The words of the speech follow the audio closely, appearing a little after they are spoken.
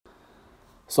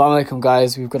Assalamu alaikum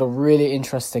guys, we've got a really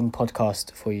interesting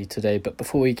podcast for you today, but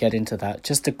before we get into that,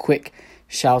 just a quick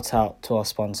shout out to our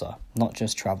sponsor, Not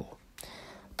Just Travel.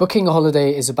 Booking a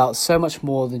holiday is about so much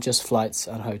more than just flights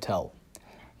and hotel.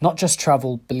 Not Just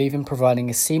Travel believe in providing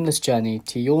a seamless journey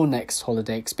to your next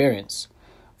holiday experience,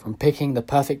 from picking the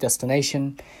perfect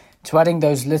destination to adding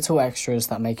those little extras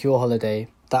that make your holiday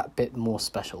that bit more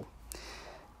special.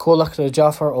 Call Akhtar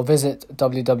Jafar or visit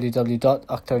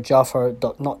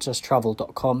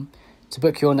www.akhtarjafar.notjusttravel.com to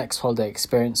book your next holiday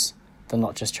experience the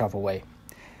Not Just Travel way.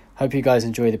 Hope you guys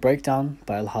enjoy the breakdown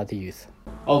by Al Hadi Youth.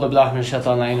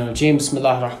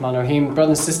 Bismillahirrahmanirrahim.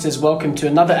 Brothers and sisters, welcome to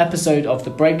another episode of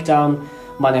The Breakdown.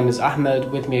 My name is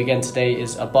Ahmed. With me again today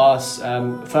is Abbas.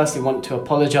 Firstly, I want to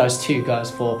apologize to you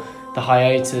guys for the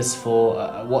hiatus, for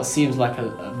what seems like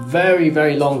a very,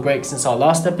 very long break since our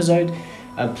last episode.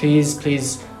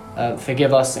 Please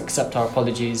forgive us, accept our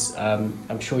apologies.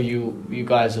 I'm sure you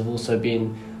guys have also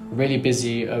been really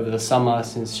busy over the summer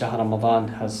since Shahr Ramadan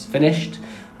has finished.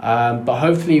 But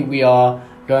hopefully we are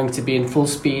going to be in full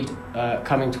speed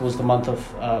coming towards the month of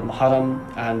Muharram.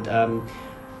 And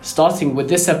starting with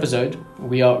this episode,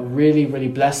 we are really, really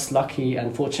blessed, lucky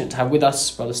and fortunate to have with us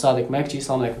Brother Sadiq Meghji.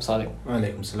 Assalamu alaikum, Sadiq. Wa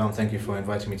alaikum salam. Thank you for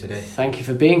inviting me today. Thank you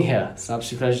for being here. It's an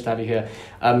absolute pleasure to have you here.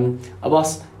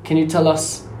 Abbas, can you tell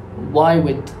us why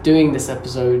we're doing this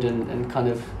episode and kind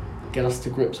of get us to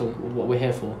grips on what we're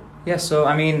here for? Yeah, so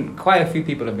I mean, quite a few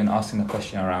people have been asking the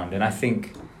question around, and I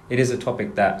think it is a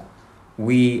topic that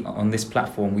we on this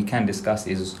platform we can discuss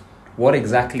is what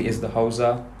exactly is the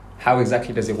Hawza, how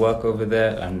exactly does it work over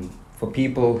there, and for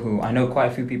people who, I know quite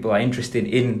a few people are interested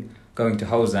in going to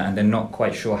Hawza and they're not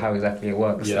quite sure how exactly it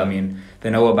works. Yeah. I mean, they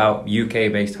know about UK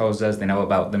based Hawzas, they know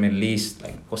about the Middle East,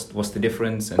 like what's the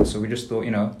difference, and so we just thought,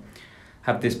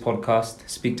 have this podcast,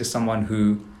 speak to someone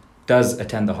who does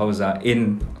attend the Hawza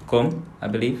in Qom, I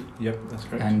believe. Yep, that's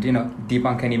correct. And,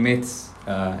 debunk any myths,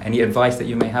 any advice that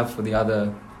you may have for the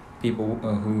other people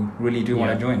who really do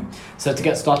want to join. So to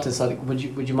get started, Sadiq,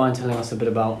 would you mind telling us a bit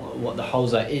about what the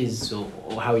Hawza is or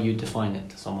how you define it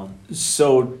to someone?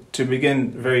 So to begin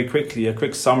very quickly, a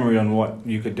quick summary on what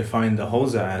you could define the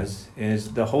Hawza as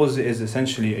is the Hawza is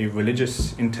essentially a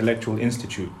religious intellectual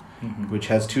institute which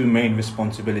has two main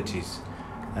responsibilities.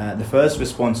 The first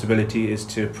responsibility is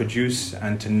to produce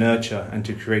and to nurture and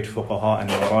to create fuqaha and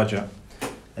maraja.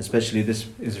 Especially this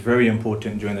is very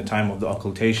important during the time of the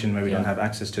occultation where we don't have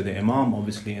access to the imam.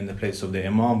 Obviously in the place of the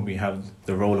imam we have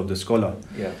the role of the scholar.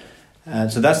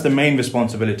 So that's the main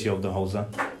responsibility of the Hawza.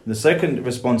 The second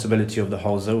responsibility of the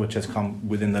Hawza, which has come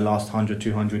within the last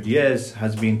 100-200 years,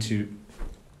 has been to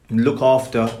look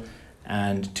after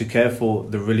and to care for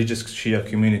the religious Shia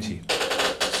community.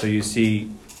 So you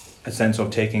see a sense of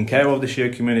taking care of the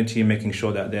Shia community, making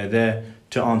sure that they're there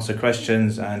to answer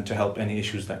questions and to help any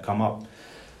issues that come up.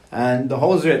 And the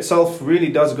Hawza itself really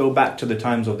does go back to the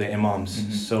times of the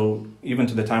Imams. So even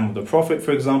to the time of the Prophet,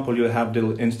 for example, you'll have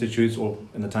little institutes, or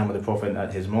in the time of the Prophet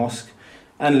at his mosque.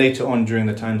 And later on during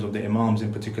the times of the Imams,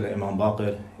 in particular Imam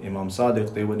Baqir, Imam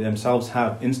Sadiq, they would themselves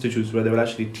have institutes where they would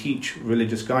actually teach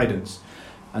religious guidance.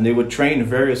 And they would train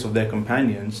various of their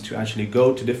companions to actually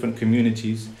go to different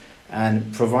communities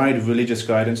and provide religious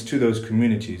guidance to those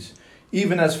communities.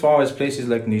 Even as far as places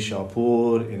like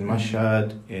Nishapur, in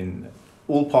Mashhad, in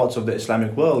all parts of the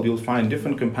Islamic world, you'll find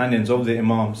different companions of the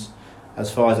Imams. As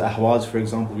far as Ahwaz, for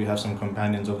example, we have some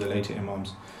companions of the later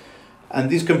Imams. And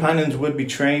these companions would be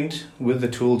trained with the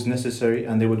tools necessary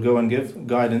and they would go and give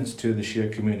guidance to the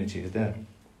Shia community there.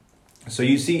 So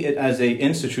you see it as an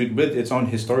institute with its own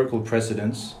historical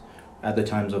precedence at the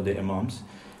times of the Imams.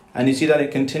 And you see that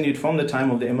it continued from the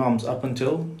time of the Imams up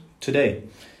until today.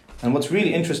 And what's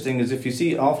really interesting is if you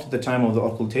see after the time of the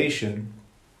occultation,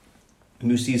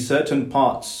 you see certain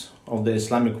parts of the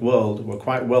Islamic world were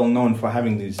quite well known for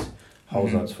having these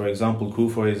Hawzas. For example,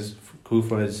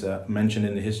 Kufa is mentioned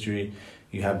in the history.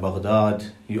 You have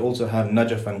Baghdad. You also have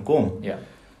Najaf and Qom.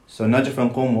 So Najaf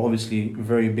and Qom were obviously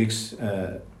very big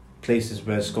places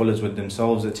where scholars would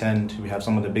themselves attend. We have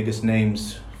some of the biggest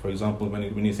names. For example,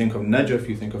 when you think of Najaf,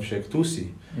 you think of Sheikh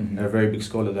Tusi, a very big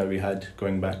scholar that we had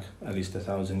going back at least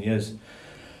 1,000 years.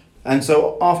 And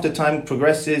so after time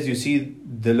progresses, you see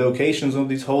the locations of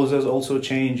these Hawzas also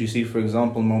change. You see, for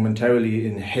example, momentarily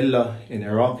in Hilla in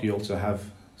Iraq, you also have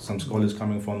some scholars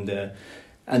coming from there.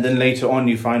 And then later on,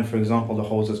 you find, for example, the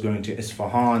Hawzas going to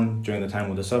Isfahan. During the time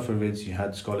of the Safavids, you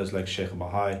had scholars like Sheikh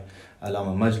Bahai,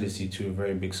 Alama Majlisi, two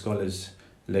very big scholars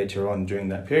later on during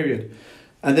that period.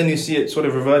 And then you see it sort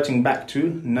of reverting back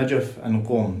to Najaf and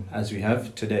Qom as we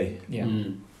have today.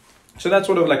 So that's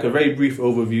sort of like a very brief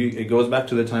overview. It goes back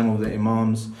to the time of the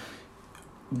Imams.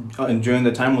 and during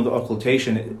the time of the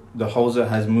occultation, the Hausa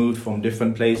has moved from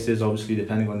different places, obviously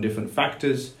depending on different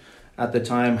factors at the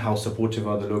time, how supportive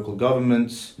are the local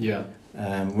governments, Yeah.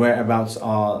 whereabouts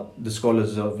are the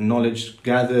scholars of knowledge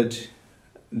gathered.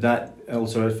 That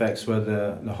also affects where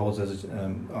the Hausas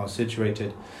are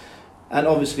situated. And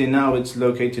obviously now it's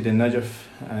located in Najaf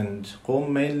and Qom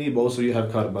mainly, but also you have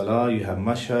Karbala, you have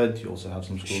Mashhad, you also have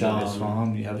some schools in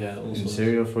Isfahan, you have in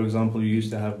Syria, for example, you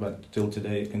used to have, but till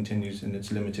today it continues in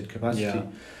its limited capacity. Yeah.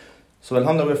 So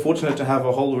alhamdulillah, we're fortunate to have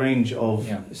a whole range of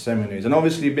seminaries. And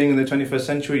obviously being in the 21st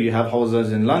century, you have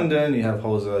Hausas in London, you have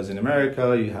Hausas in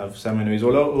America, you have seminaries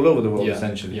all over the world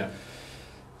essentially. Yeah.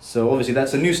 So obviously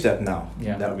that's a new step now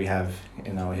Yeah. that we have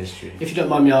in our history. If you don't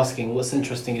mind me asking, what's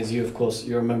interesting is you, of course,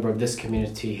 you're a member of this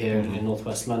community here Mhm. in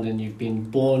Northwest London. You've been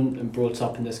born and brought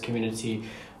up in this community,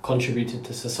 contributed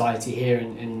to society here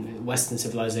in Western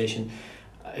civilization.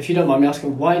 If you don't mind me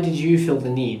asking, why did you feel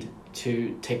the need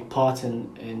to take part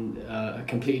in a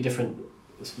completely different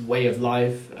way of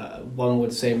life? One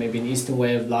would say maybe an Eastern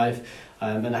way of life,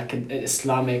 an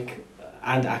Islamic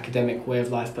and academic way of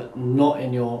life, but not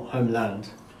in your homeland.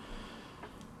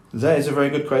 That is a very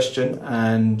good question,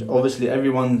 and obviously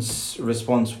everyone's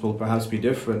response will perhaps be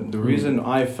different. The reason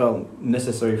I felt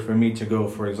necessary for me to go,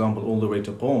 for example, all the way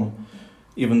to Qom,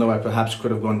 even though I perhaps could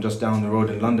have gone just down the road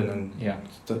in London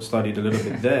and studied a little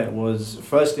bit there, was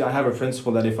firstly I have a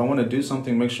principle that if I want to do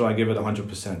something, make sure I give it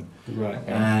 100%. Right. Okay.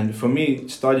 And for me,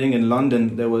 studying in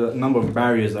London, there were a number of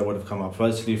barriers that would have come up.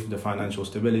 Firstly, for the financial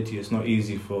stability, it's not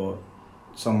easy for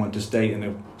someone to stay in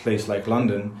a place like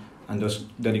London and just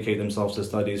dedicate themselves to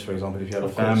studies. For example, if you have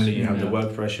Of a family, course, you have the yeah.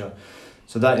 work pressure.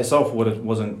 So that itself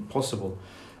wasn't possible.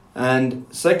 And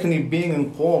secondly, being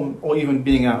in Qom, or even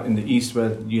being out in the East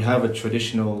where you have a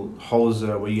traditional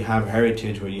Hausa, where you have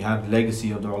heritage, where you have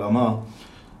legacy of the ulama,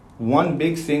 one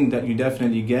big thing that you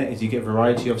definitely get is you get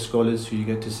variety of scholars who you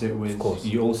get to sit with. Of course.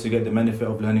 You also get the benefit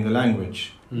of learning a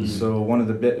language. Mhm. So one of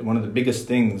the biggest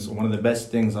things, one of the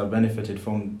best things I've benefited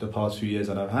from the past few years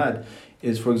that I've had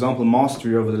is, for example,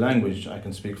 mastery over the language. I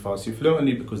can speak Farsi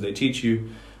fluently because they teach you.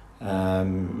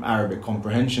 Arabic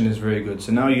comprehension is very good.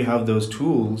 So now you have those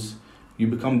tools. You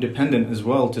become dependent as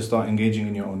well to start engaging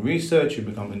in your own research. You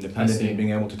become independent see. in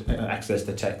being able to access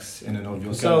the text in and of Go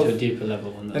yourself. to a deeper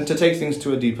level on that. And to take things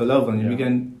to a deeper level, and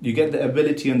Yeah. you get the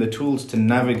ability and the tools to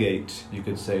navigate, you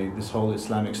could say, this whole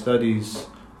Islamic studies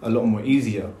a lot more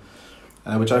easier.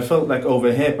 Which I felt like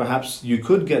over here, perhaps you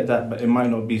could get that, but it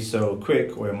might not be so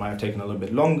quick, or it might have taken a little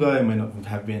bit longer. It may not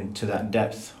have been to that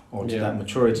depth or to that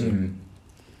maturity. Mm.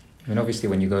 I mean, obviously,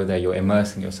 when you go there, you're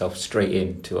immersing yourself straight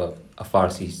into a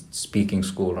Farsi speaking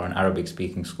school or an Arabic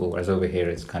speaking school, whereas over here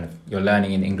it's kind of you're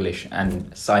learning in English and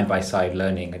side by side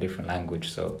learning a different language.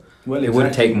 So Well, it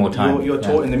would take more time. You're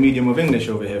taught in the medium of English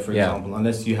over here, for Yeah. example,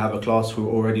 unless you have a class who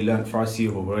already learned Farsi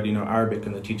or who already know Arabic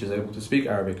and the teacher's able to speak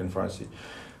Arabic and Farsi.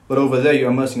 But over there, you're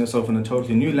immersing yourself in a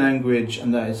totally new language,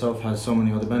 and that itself has so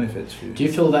many other benefits for you. Do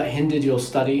you feel that hindered your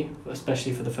study,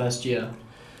 especially for the first year?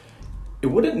 It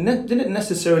didn't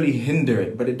necessarily hinder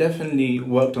it, but it definitely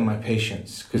worked on my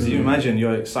patience. Because you Mm. imagine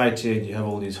you're excited, you have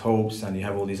all these hopes, and you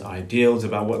have all these ideals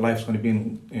about what life's going to be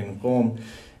in Qom.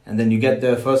 And then you get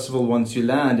there, first of all, once you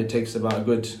land, it takes about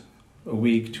a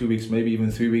week, 2 weeks, maybe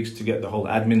even 3 weeks to get the whole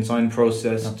admin side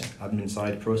process.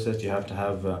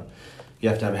 You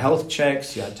have to have health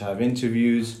checks, you have to have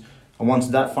interviews. And once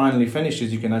that finally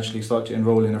finishes, you can actually start to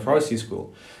enroll in a Farsi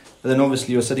school. And then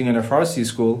obviously you're sitting in a Farsi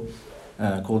school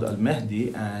called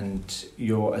Al-Mahdi, and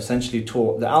you're essentially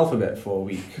taught the alphabet for a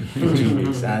week, for 2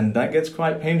 weeks, and that gets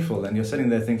quite painful, and you're sitting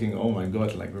there thinking, oh my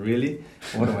god, like really?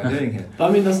 What am I doing here? But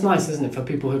I mean, that's nice, isn't it, for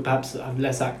people who perhaps have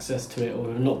less access to it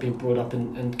or have not been brought up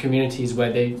in communities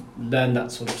where they learn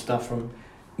that sort of stuff from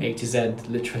A to Z,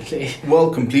 literally.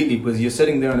 Well, completely, because you're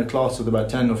sitting there in a class with about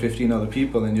 10 or 15 other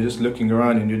people, and you're just looking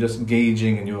around and you're just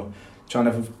gauging and you're trying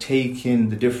to take in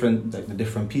the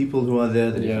different people who are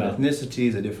there, the different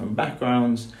ethnicities, the different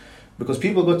backgrounds, because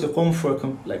people go to Qom for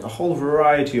a whole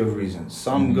variety of reasons.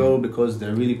 Some go because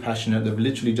they're really passionate, they've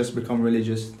literally just become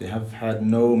religious, they have had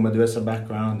no madrasa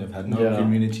background, they've had no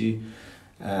community.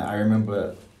 I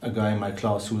remember a guy in my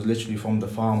class who was literally from the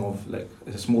farm of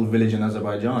a small village in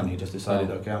Azerbaijan. He just decided,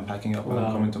 okay, I'm packing up and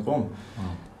I'm coming to Qom.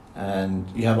 Wow. And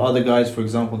you have other guys, for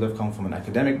example, they've come from an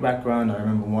academic background. I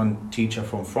remember one teacher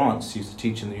from France. He used to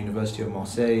teach in the University of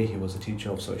Marseille. He was a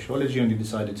teacher of sociology, and he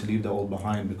decided to leave that all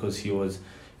behind because he was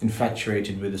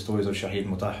infatuated with the stories of Shahid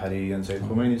Mutahhari and Sayyid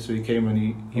Khomeini. So he came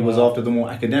and he was after the more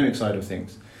academic side of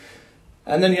things.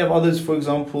 And then you have others, for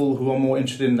example, who are more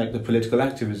interested in the political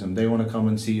activism. They want to come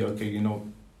and see, okay,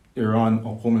 Iran,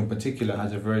 or Qom in particular,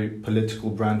 has a very political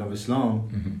brand of Islam.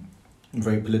 Mm-hmm.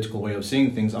 very political way of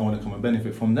seeing things. I want to come and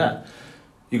benefit from that.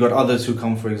 You got others who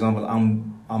come, for example,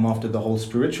 I'm after the whole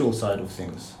spiritual side of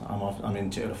things. I'm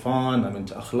into irfan, I'm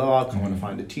into akhlaq, I want to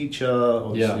find a teacher.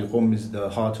 Obviously, Qom is the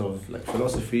heart of like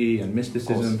philosophy and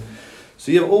mysticism.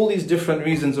 So you have all these different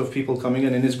reasons of people coming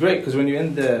in, and it's great because when you're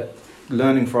in there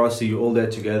learning Farsi, you're all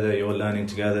there together, you're learning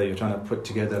together, you're trying to put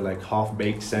together like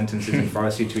half-baked sentences in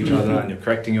Farsi to each other, and you're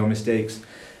correcting your mistakes.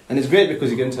 And it's great because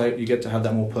you get to have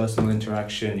that more personal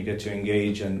interaction, you get to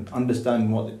engage and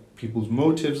understand what people's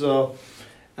motives are.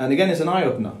 And again, it's an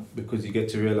eye-opener because you get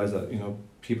to realize that, you know,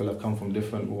 people have come from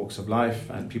different walks of life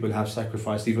and people have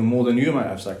sacrificed even more than you might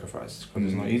have sacrificed because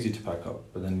it's not easy to pack up.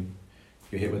 But then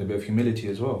you're hit with a bit of humility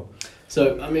as well.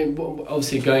 So, I mean,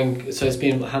 obviously so it's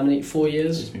been how many, 4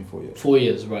 years? It's been 4 years. 4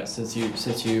 years, right, since you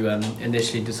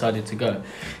initially decided to go.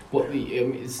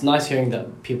 It's nice hearing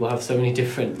that people have so many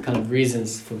different kind of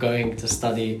reasons for going to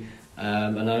study.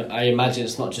 And I imagine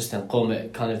it's not just in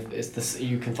Qom,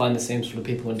 you can find the same sort of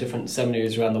people in different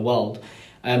seminaries around the world.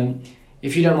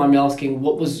 If you don't mind me asking,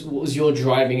 what was your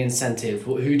driving incentive?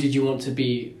 Who did you want to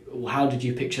be? How did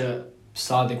you picture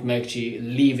Sadiq Meghji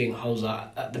leaving Hawza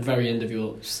at the very end of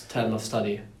your term of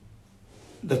study?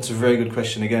 That's a very good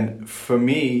question. Again, for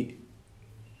me,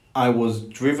 I was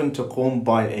driven to Qom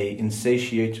by a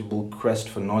insatiable quest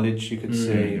for knowledge, you could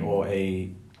say, or a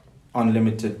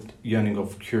unlimited yearning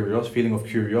of feeling of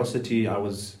curiosity.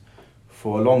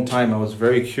 For a long time, I was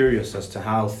very curious as to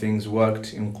how things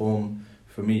worked in Qom.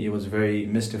 For me, it was very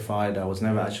mystified. I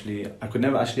could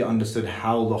never actually understood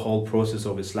how the whole process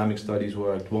of Islamic studies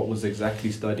worked, what was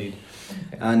exactly studied.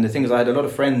 And the thing is, I had a lot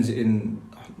of friends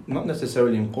not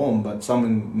necessarily in Qom, but some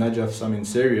in Najaf, some in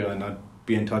Syria, and I'd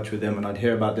be in touch with them and I'd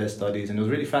hear about their studies, and it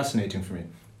was really fascinating for me.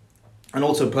 And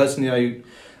also personally,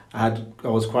 I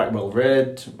was quite well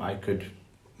read.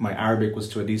 My Arabic was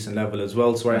to a decent level as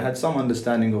well, so I had some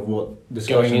understanding of what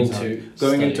discussions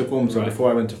going into Qom. So before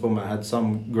I went to Qom, I had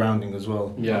some grounding as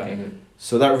well. Yeah. Okay.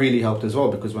 So that really helped as well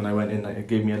because when I went in, it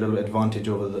gave me a little advantage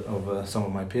over some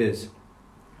of my peers.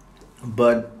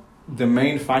 But the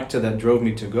main factor that drove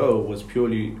me to go was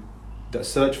purely the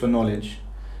search for knowledge.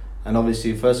 And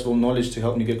obviously, first of all, knowledge to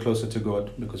help me get closer to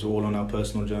God, because we're all on our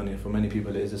personal journey. For many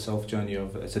people, it's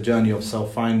a journey of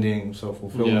self-finding,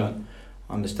 self-fulfillment,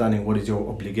 understanding what is your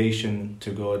obligation to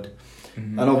God.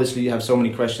 And obviously, you have so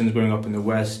many questions growing up in the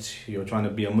West. You're trying to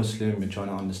be a Muslim, you're trying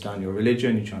to understand your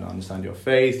religion, you're trying to understand your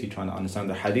faith, you're trying to understand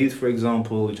the Hadith, for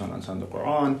example, you're trying to understand the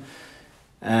Quran.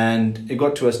 And it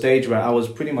got to a stage where I was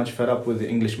pretty much fed up with the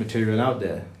English material out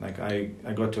there. Like I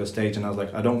got to a stage and I was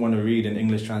like, I don't want to read an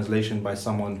English translation by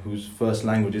someone whose first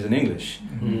language is in English.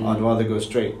 I'd rather go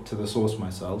straight to the source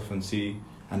myself and see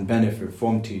and benefit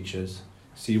from teachers,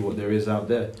 see what there is out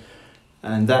there.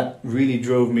 And that really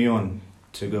drove me on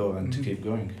to go and to keep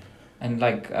going. And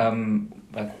like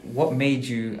what made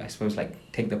you, I suppose,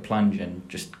 like take the plunge and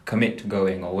just commit to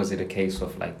going, or was it a case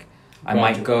of like, I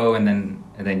might go and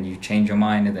then you change your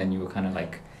mind and then you were kind of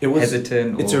like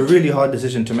hesitant? It's a really hard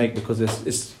decision to make because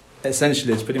it's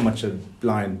essentially it's pretty much a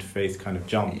blind faith kind of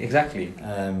jump. Exactly.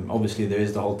 Obviously there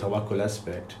is the whole tawakkul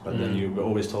aspect, but then you were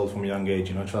always told from a young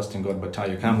age, trust in God but tie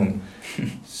your camel.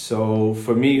 So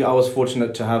for me, I was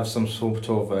fortunate to have some sort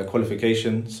of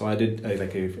qualification. So I did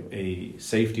a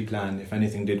safety plan. If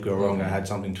anything did go wrong, I had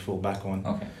something to fall back on.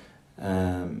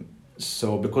 Okay.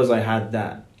 So because I had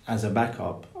that as a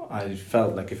backup, I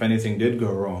felt like if anything did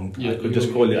go wrong, I could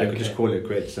just call it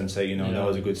quits and say, that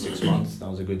was a good 6 months, that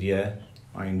was a good year.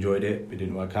 I enjoyed it. It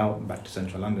didn't work out. Back to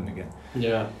central London again.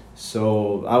 Yeah.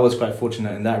 So I was quite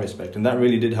fortunate in that respect, and that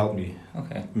really did help me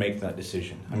make that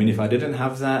decision. I mean, if I didn't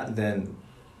have that, then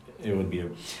it would be a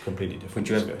completely different.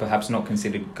 Would you have perhaps not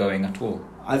considered going at all?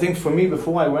 I think for me,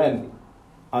 before I went,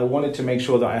 I wanted to make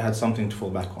sure that I had something to fall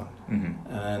back on.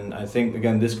 And I think,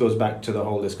 again, this goes back to the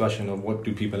whole discussion of what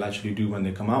do people actually do when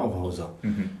they come out of Hawza.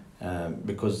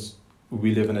 Because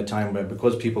we live in a time where,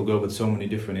 because people go with so many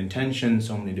different intentions,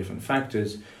 so many different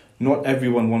factors, not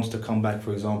everyone wants to come back,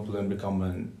 for example, and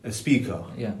become a speaker.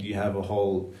 Yeah. You have a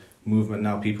whole movement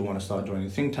now. People want to start joining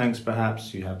think tanks,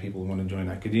 perhaps. You have people who want to join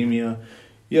academia.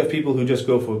 You have people who just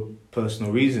go for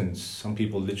personal reasons. Some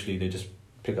people literally, they just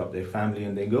pick up their family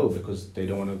and they go because they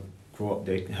don't want to grow up.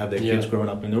 They have their kids growing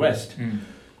up in the West.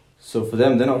 So for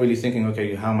them, they're not really thinking,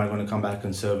 okay, how am I going to come back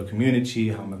and serve a community?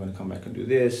 How am I going to come back and do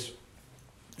this?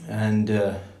 And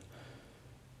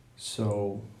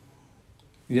so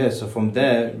from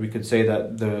there, we could say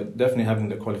that definitely having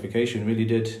the qualification really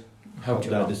did help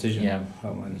that decision. Yeah.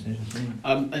 Help my decision.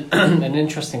 An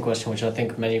interesting question, which I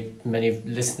think many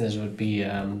listeners would be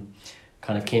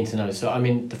kind of keen to know. So, I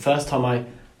mean, the first time I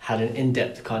had an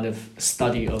in-depth kind of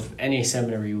study of any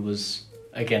seminary was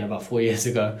again about 4 years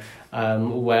ago,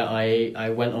 where I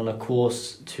went on a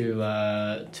course to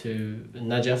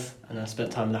Najaf, and I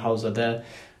spent time in the Hawza there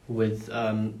with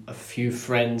a few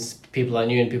friends, people I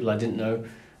knew and people I didn't know,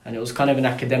 and it was kind of an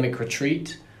academic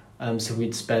retreat. So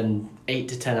we'd spend 8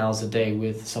 to 10 hours a day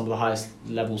with some of the highest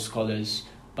level scholars,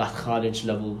 Bahth Kharij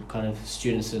level kind of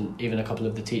students, and even a couple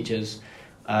of the teachers,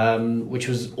 which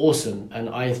was awesome. And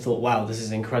I thought, wow, this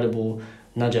is incredible.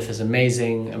 Najaf is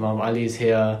amazing. Imam Ali is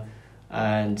here.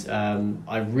 And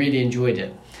I really enjoyed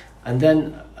it. And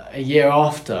then a year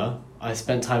after, I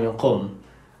spent time in Qom,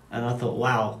 and I thought,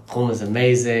 wow, Qom is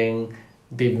amazing.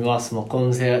 Bibi Masma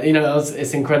Qom's here. You know,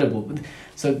 it's incredible.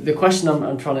 So the question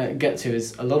I'm trying to get to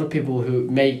is, a lot of people who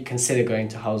may consider going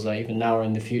to Hawza, even now or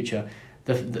in the future,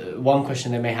 the one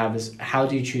question they may have is, how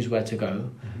do you choose where to go?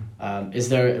 Is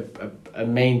there a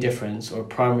main difference or a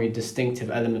primary distinctive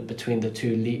element between the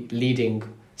two leading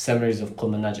seminaries of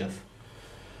Qom and Najaf?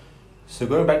 So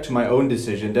going back to my own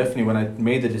decision, definitely when I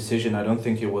made the decision, I don't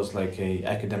think it was like a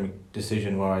academic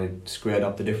decision where I squared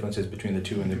up the differences between the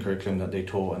two and the curriculum that they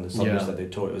taught and the subjects that they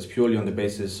taught. It was purely on the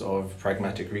basis of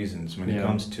pragmatic reasons. When it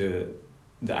comes to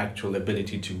the actual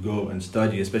ability to go and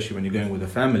study, especially when you're going with a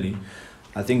family,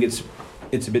 I think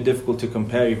it's a bit difficult to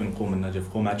compare even Qom and Najaf.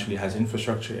 Qom actually has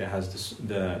infrastructure, it has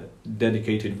the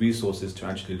dedicated resources to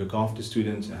actually look after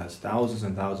students, it has thousands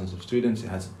and thousands of students, it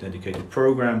has a dedicated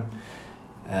program.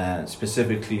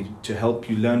 Specifically to help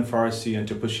you learn Farsi and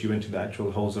to push you into the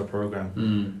actual Hawza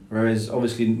program. Whereas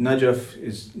obviously Najaf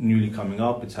is newly coming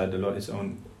up, it's had a lot, its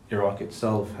own, Iraq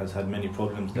itself has had many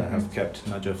problems that have kept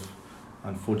Najaf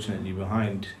unfortunately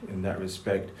behind in that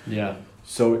respect. Yeah.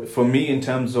 So for me, in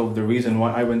terms of the reason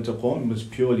why I went to Qom, was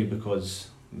purely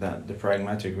because that the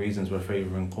pragmatic reasons were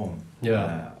favouring Qom.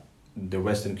 Yeah. The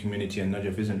Western community in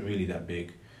Najaf isn't really that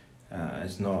big.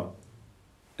 It's not,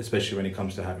 especially when it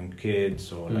comes to having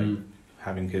kids or like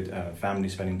having family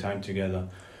spending time together.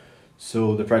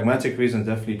 So the pragmatic reasons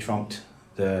definitely trumped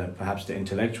perhaps the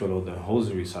intellectual or the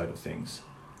hosiery side of things.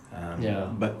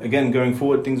 But again, going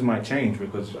forward, things might change,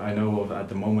 because I know at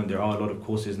the moment there are a lot of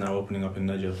courses now opening up in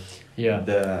Najaf.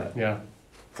 The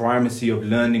primacy of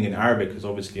learning in Arabic is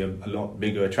obviously a lot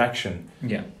bigger attraction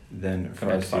than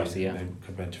Farsi,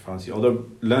 compared to Farsi. Although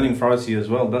learning Farsi as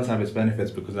well does have its benefits,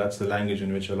 because that's the language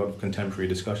in which a lot of contemporary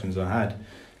discussions are had,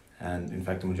 and in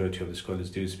fact the majority of the scholars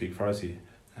do speak Farsi.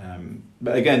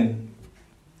 But again,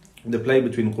 the play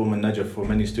between Qom and Najaf for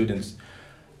many students,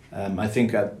 I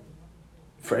think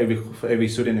for every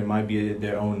student it might be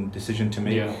their own decision to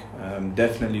make.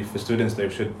 Definitely for students, they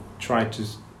should try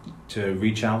to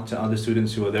reach out to other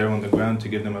students who are there on the ground to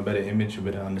give them a better image, a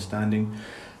better understanding.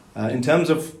 In terms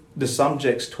of the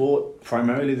subjects taught,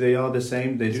 primarily they are the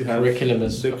same. They do have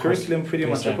the curriculum pretty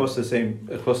much across the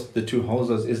two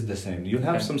Hawzas is the same. You'll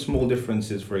have some small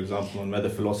differences, for example, on whether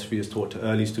philosophy is taught to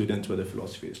early students, whether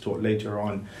philosophy is taught later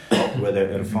on, whether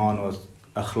irfan or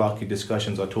akhlaqi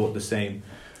discussions are taught the same.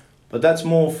 But that's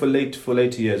more for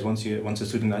later years. Once a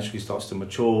student actually starts to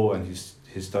mature and his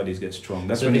studies get strong,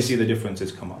 that's when you see the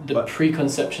differences come up. The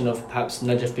preconception of perhaps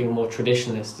Najaf being more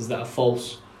traditionalist, is that a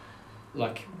false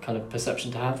kind of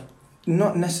perception to have?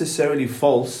 Not necessarily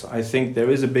false. I think there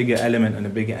is a bigger element and a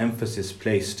bigger emphasis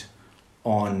placed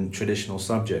on traditional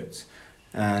subjects.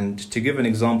 And to give an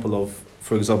example of,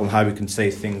 for example, how we can say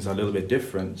things are a little bit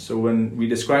different. So when we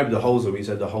described the Hawza, we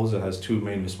said the Hawza has two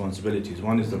main responsibilities.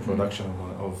 One is the production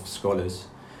of scholars,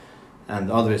 and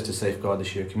the other is to safeguard the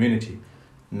Shia community.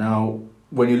 Now,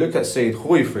 when you look at Sayyid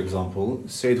Khoury, for example,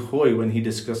 Sayyid Khoury, when he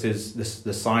discusses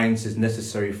the science is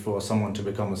necessary for someone to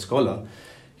become a scholar,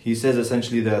 he says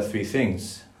essentially there are three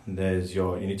things. You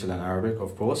need to learn Arabic,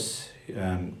 of course.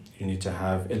 You need to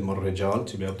have ilm al-rijal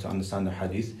to be able to understand the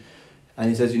hadith. And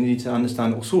he says you need to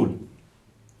understand usul.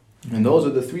 And those are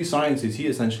the three sciences he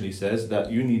essentially says that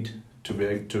you need to be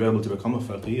able to become a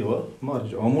faqih or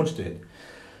marj or mujtahid.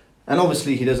 And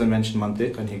obviously he doesn't mention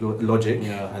mantiq and logic,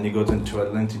 and he goes into a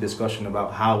lengthy discussion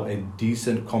about how a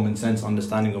decent common sense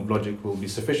understanding of logic will be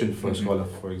sufficient for a scholar,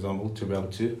 for example, to be able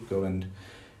to go and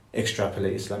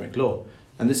extrapolate Islamic law.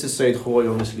 And this is Sayyid Khoury,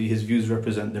 obviously his views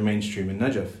represent the mainstream in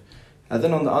Najaf. And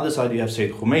then on the other side you have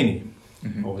Sayyid Khomeini,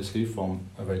 obviously from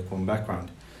a very common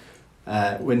background.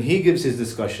 When he gives his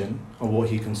discussion of what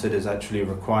he considers actually a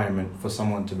requirement for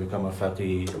someone to become a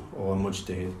faqih or a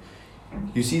mujtahid,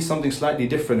 you see something slightly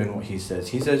different in what he says.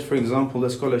 He says, for example, the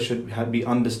scholar should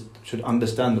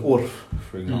understand urf,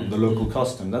 for example, the local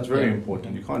custom. That's very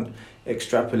important. You can't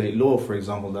extrapolate law, for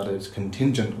example, that is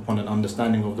contingent upon an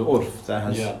understanding of the urf. That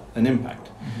has an impact.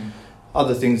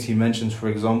 Other things he mentions, for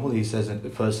example, he says that the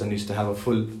person needs to have a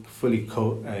fully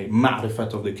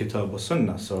ma'rifat of the Kitab or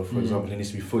Sunnah. So, for example, he needs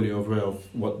to be fully aware of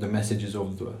what the messages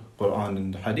of the Quran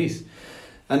and the Hadith.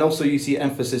 And also you see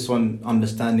emphasis on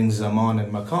understanding zaman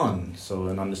and makan, so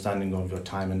an understanding of your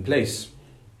time and place.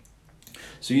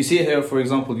 So you see here, for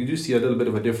example, you do see a little bit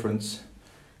of a difference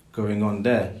going on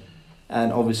there.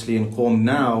 And obviously in Qom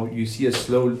now, you see a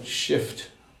slow shift,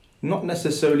 not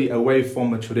necessarily away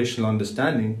from a traditional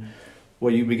understanding,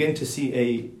 where you begin to see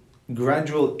a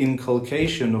gradual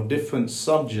inculcation of different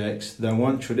subjects that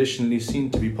weren't traditionally seen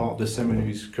to be part of the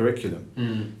seminary's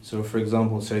curriculum. So for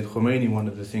example, Sayyid Khomeini, one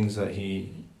of the things that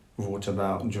he wrote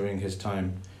about during his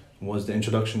time was the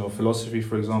introduction of philosophy,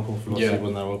 for example. Philosophy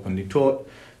was now openly taught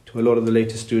to a lot of the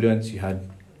later students. You had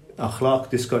akhlaq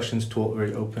discussions taught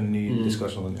very openly,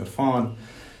 discussions on irfan.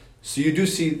 So you do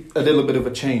see a little bit of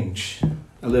a change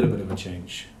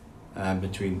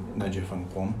between Najaf and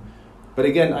Qom. But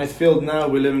again, I feel now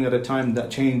we're living at a time that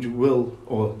change will,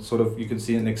 or sort of you can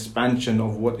see an expansion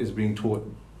of what is being taught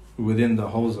within the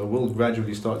Hawza will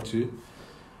gradually start to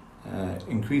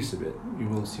increase a bit. You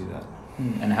will see that.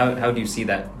 And how do you see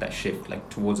that shift, like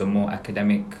towards a more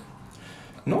academic?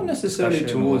 Not necessarily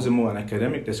towards a more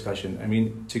academic discussion. I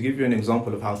mean, to give you an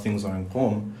example of how things are in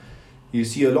Qom, you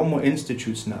see a lot more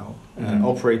institutes now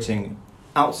operating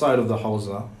outside of the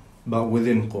Hawza, but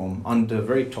within Qom, under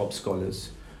very top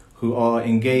scholars who are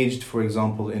engaged, for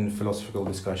example, in philosophical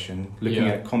discussion, looking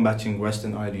at combating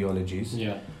Western ideologies,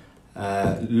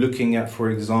 looking at,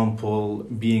 for example,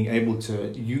 being able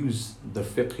to use the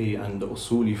fiqhi and the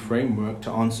usuli framework to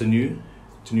answer new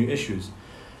issues.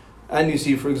 And you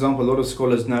see, for example, a lot of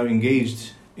scholars now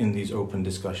engaged in these open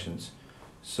discussions.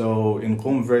 So in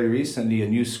Qom very recently, a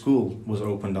new school was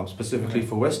opened up specifically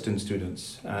for Western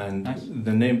students. And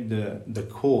the name, the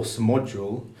course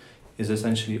module is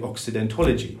essentially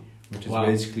Occidentology, which is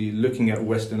basically looking at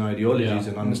Western ideologies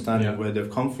and understanding where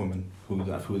they've come from and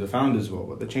who the founders were,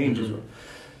 what the changes were.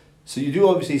 So you do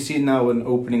obviously see now an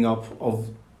opening up of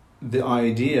the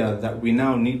idea that we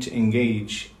now need to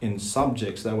engage in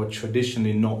subjects that were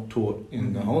traditionally not taught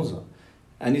in the Hawza.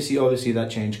 And you see obviously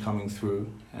that change coming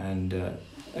through, and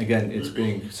again, it's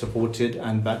being supported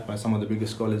and backed by some of the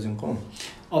biggest scholars in Qom.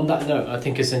 On that note, I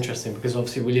think it's interesting because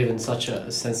obviously we live in such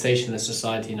a sensationalist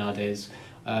society nowadays.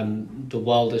 The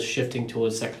world is shifting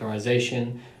towards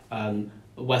secularization.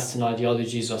 Western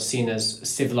ideologies are seen as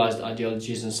civilized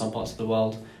ideologies in some parts of the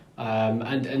world.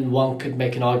 And one could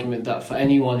make an argument that for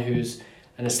anyone who's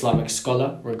an Islamic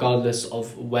scholar, regardless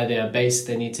of where they are based,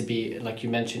 they need to be, like you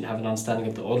mentioned, have an understanding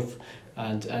of the urf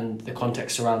and the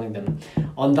context surrounding them.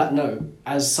 On that note,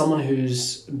 as someone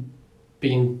who's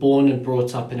been born and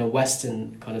brought up in a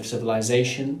Western kind of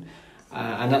civilization,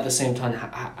 and at the same time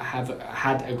have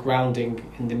had a grounding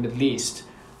in the Middle East,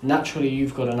 naturally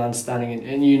you've got an understanding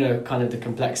and you know kind of the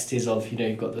complexities of, you know,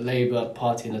 you've got the Labour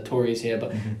Party and the Tories here,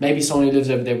 but maybe someone who lives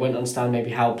over there won't understand maybe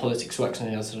how politics works on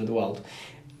the other side of the world.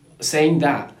 Saying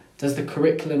that, does the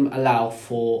curriculum allow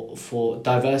for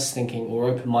diverse thinking or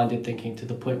open-minded thinking to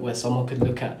the point where someone could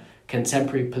look at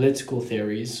contemporary political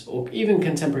theories or even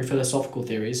contemporary philosophical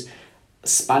theories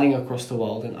spanning across the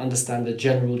world and understand the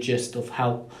general gist of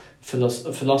how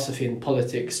philosophy and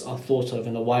politics are thought of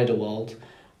in a wider world,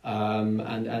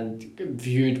 and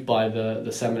viewed by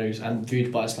the seminaries and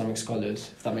viewed by Islamic scholars,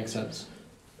 if that makes sense?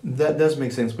 That does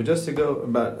make sense, but just to go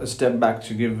about a step back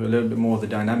to give a little bit more of the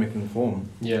dynamic in Qom.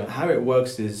 How it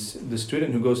works is the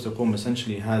student who goes to Qom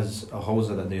essentially has a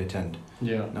Hawza that they attend.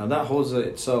 Now that Hawza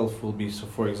itself will be, so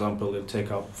for example, it'll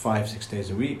take up 5-6 days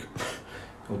a week.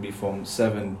 It'll be from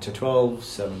 7 to 12,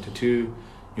 7 to 2.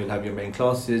 You'll have your main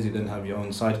classes, you then have your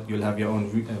own site, you'll have your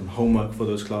own homework for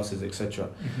those classes, etc.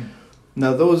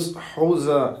 Now those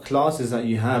Hawza classes that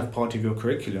you have part of your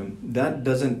curriculum, that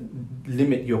doesn't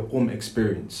limit your Qom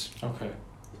experience. Okay.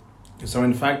 So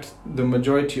in fact, the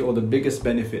majority or the biggest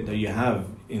benefit that you have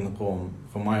in Qom,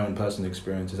 from my own personal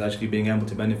experience, is actually being able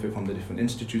to benefit from the different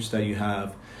institutes that you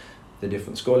have, the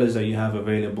different scholars that you have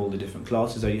available, the different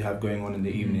classes that you have going on in the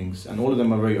evenings, and all of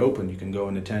them are very open. You can go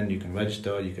and attend, you can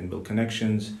register, you can build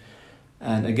connections.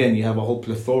 And again, you have a whole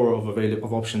plethora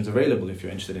of options available. If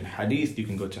you're interested in hadith, you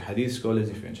can go to hadith scholars.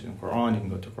 If you're interested in Quran, you can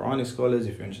go to Quranic scholars.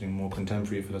 If you're interested in more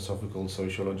contemporary, philosophical,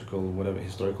 sociological, whatever,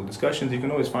 historical discussions, you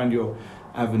can always find your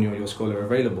avenue or your scholar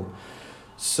available.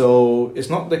 So it's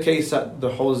not the case that the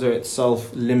Hawza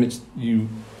itself limits you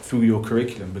through your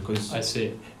curriculum, because I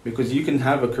see. Because you can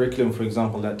have a curriculum, for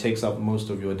example, that takes up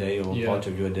most of your day or part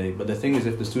of your day. But the thing is,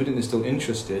 if the student is still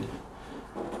interested,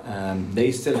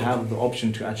 they still have the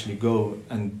option to actually go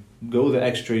and go the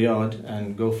extra yard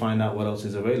and go find out what else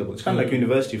is available. It's kind of like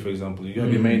university, for example. You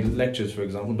have your main lectures, for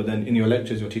example, but then in your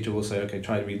lectures, your teacher will say, okay,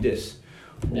 try to read this.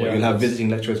 Or you'll have visiting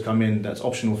lecturers come in that's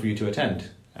optional for you to attend.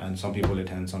 And some people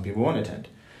attend, some people won't attend.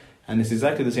 And it's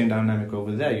exactly the same dynamic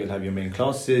over there. You'll have your main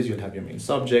classes, you'll have your main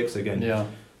subjects. Again,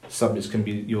 subjects can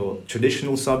be your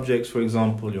traditional subjects, for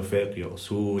example, your fiqh, your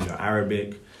usul, your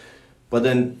Arabic. But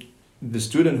then the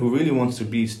student who really wants to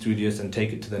be studious and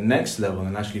take it to the next level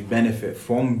and actually benefit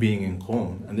from being in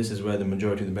Qom, and this is where the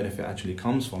majority of the benefit actually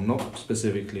comes from, not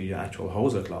specifically your actual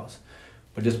Hawza class,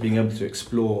 but just being able to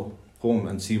explore Qom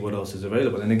and see what else is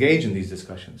available and engage in these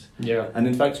discussions. And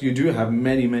in fact, you do have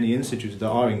many, many institutes that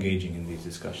are engaging in these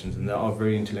discussions and that are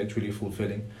very intellectually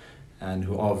fulfilling and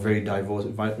who are very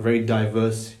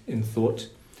diverse in thought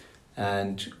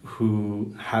and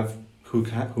who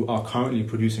are currently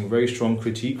producing very strong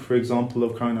critique, for example,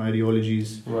 of current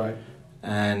ideologies.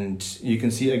 And you can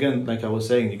see, again, like I was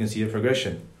saying, you can see a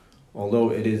progression.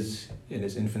 Although it is in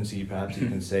its infancy, perhaps you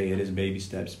can say it is baby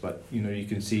steps, but you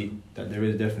can see that there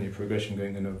is definitely progression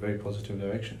going in a very positive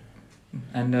direction.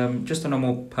 And just on a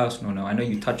more personal note, I know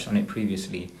you touched on it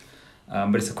previously,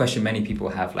 but it's a question many people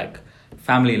have, like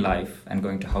family life and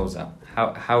going to Hawza.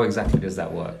 How exactly does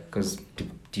that work? Because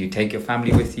do you take your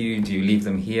family with you? Do you leave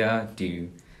them here? Do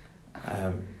you?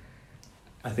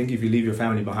 I think if you leave your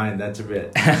family behind, that's a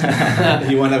bit.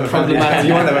 you won't have a family.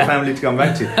 You won't have a family to come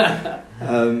back to.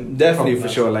 Definitely, for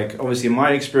sure. Like obviously,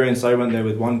 my experience, I went there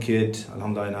with one kid.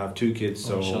 Alhamdulillah, I have two kids,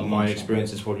 so my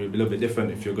experience is probably a little bit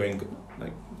different. If you're going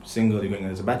like single, you're going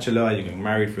as a bachelor, you're going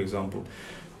married, for example.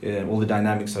 All the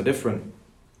dynamics are different.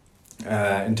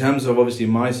 In terms of obviously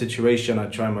my situation, I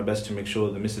try my best to make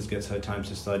sure the missus gets her time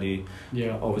to study.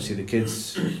 Obviously the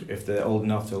kids, if they're old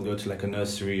enough, they'll go to like a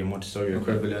nursery, a Montessori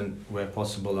equivalent, where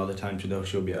possible. Other times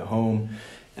she'll be at home,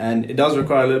 and it does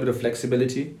require a little bit of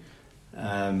flexibility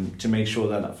to make sure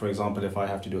that, for example, if I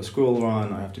have to do a school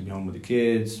run, I have to be home with the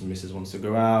kids. Missus wants to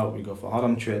go out, we go for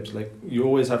haram trips. Like you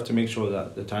always have to make sure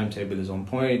that the timetable is on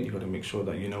point. You got to make sure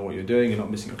that you know what you're doing. You're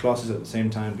not missing your classes at the same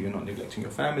time, but you're not neglecting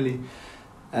your family.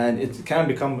 And it can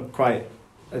become quite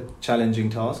a challenging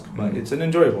task, but it's an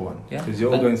enjoyable one because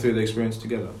you're all going through the experience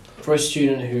together. For a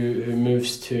student who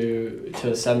moves to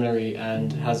a seminary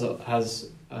and has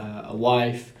a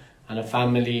wife and a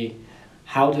family,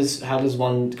 how does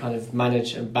one kind of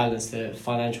manage and balance the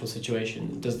financial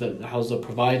situation? Does the Hawza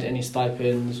provide any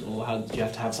stipends, or do you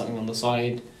have to have something on the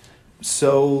side?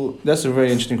 So that's a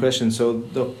very interesting question. So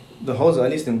the Hawza, at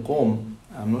least in Qom,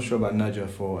 I'm not sure about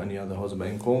Najaf or any other Hawza, but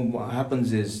in Qom, what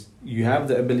happens is you have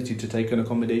the ability to take an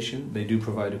accommodation. They do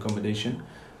provide accommodation.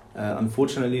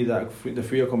 Unfortunately, the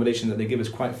free accommodation that they give is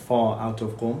quite far out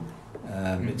of Qom.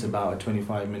 It's about a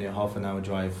 25-minute, half an hour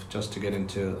drive just to get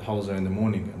into Hawza in the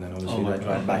morning, and then obviously that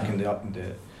drive back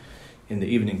in the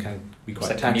evening can be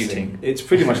quite taxing. Commuting. It's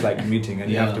pretty much like commuting,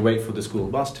 and you have to wait for the school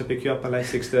bus to pick you up at like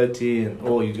 6:30,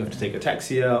 or you have to take a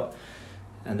taxi out.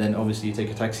 And then obviously you take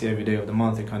a taxi every day of the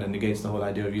month. It kind of negates the whole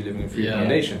idea of you living in free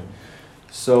accommodation.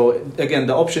 So again,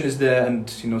 the option is there, and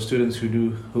students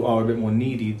who are a bit more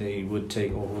needy, they would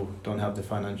take, or who don't have the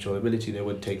financial ability, they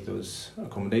would take those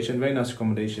accommodation. Very nice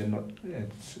accommodation.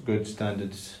 It's good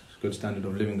standard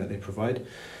of living that they provide.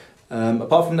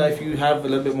 Apart from that, if you have a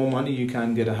little bit more money, you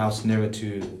can get a house nearer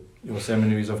to your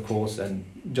seminaries, of course, and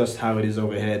just how it is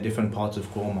over here, different parts of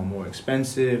Qom are more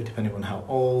expensive, depending on how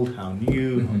old, how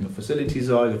new, how the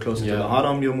facilities are. You're closer to the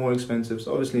haram, you're more expensive.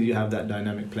 So obviously you have that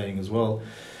dynamic playing as well.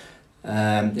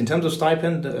 In terms of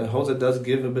stipend, Hawza does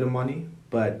give a bit of money,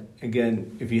 but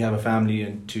again, if you have a family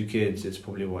and two kids, it's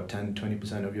probably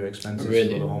 10-20% of your expenses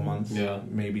for the whole month.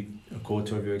 Maybe a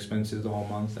quarter of your expenses the whole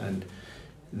month, and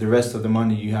the rest of the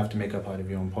money you have to make up out of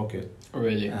your own pocket.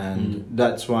 And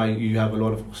that's why you have a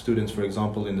lot of students, for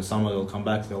example, in the summer they'll come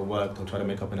back, they'll work, they'll try to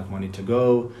make up enough money to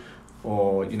go,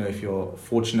 or if you're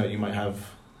fortunate, you might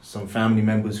have some family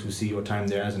members who see your time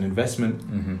there as an investment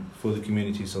for the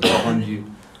community, so they'll fund you.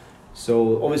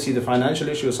 So obviously the financial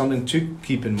issue is something to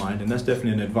keep in mind, and that's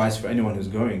definitely an advice for anyone who's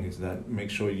going, is that make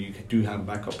sure you do have a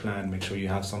backup plan, make sure you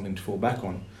have something to fall back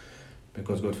on,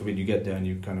 because God forbid you get there and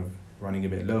you're kind of running a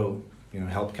bit low.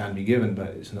 Help can be given, but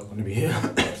it's not going to be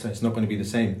so it's not going to be the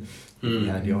same if you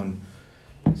had your own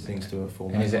things to fall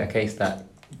back on. And is it a case that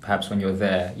perhaps when you're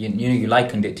there, you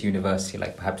likened it to university,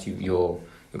 like perhaps you're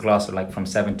a class of like from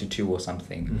 7 to 2 or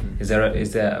something. Mm-hmm.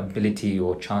 Is there ability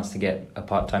or chance to get a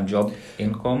part-time job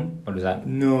in Com, or does that?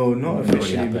 No, not Not really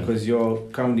officially, happen. because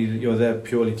you're there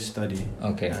purely to study.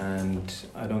 Okay. And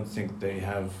I don't think they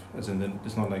have, as in,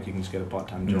 it's not like you can just get a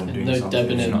part-time job Mm. doing No something.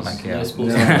 Debenhams, It's not like, yeah. no No,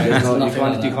 sports. there's not, Nothing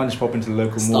like you that. can't just pop into the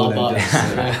local mall and just.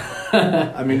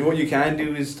 Starbucks. I mean, what you can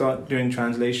do is start doing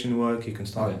translation work. You can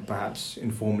start Okay. perhaps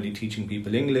informally teaching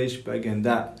people English, but again,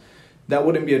 that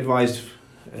wouldn't be advised.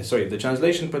 The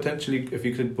translation potentially, if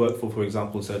you could work for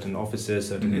example, certain offices,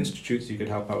 certain Mhm. institutes, you could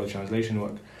help out with translation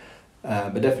work.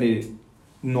 But definitely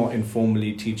not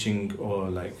informally teaching or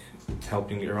like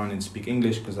helping Iranians speak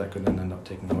English, because that could then end up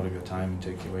taking a lot of your time and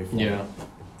take you away from. Yeah.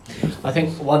 I think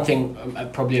one thing,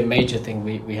 probably a major thing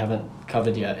we haven't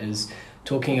covered yet, is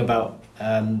talking about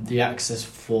the access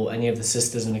for any of the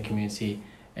sisters in the community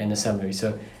in the seminary.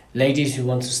 So ladies who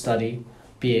want to study,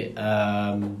 be it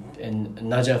in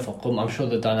Najaf or Qum, I'm sure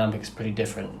the dynamic is pretty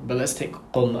different. But let's take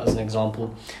Qum as an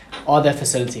example. Are there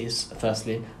facilities,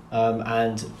 firstly?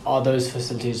 And are those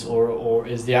facilities or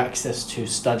is the access to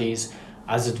studies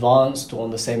as advanced or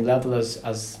on the same level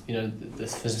as you know the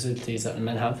facilities that the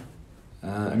men have?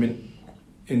 I mean,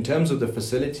 in terms of the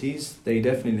facilities, they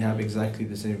definitely have exactly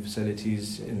the same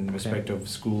facilities in respect of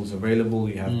schools available.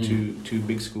 You have two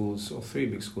big schools, or 3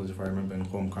 big schools if I remember, in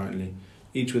Qom currently,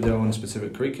 each with their own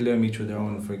specific curriculum, each with their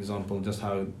own, for example, just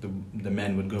how the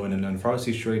men would go in and learn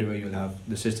Farsi straight away. You'll have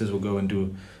the sisters will go and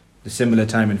do the similar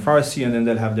time in Farsi, and then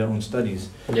they'll have their own studies.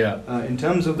 Yeah. In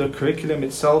terms of the curriculum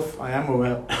itself, I am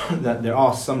aware that there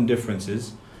are some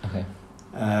differences. Okay.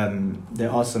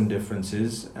 There are some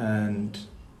differences, and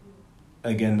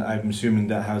again, I'm assuming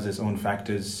that has its own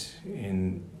factors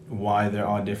in why there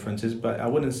are differences, but I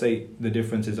wouldn't say the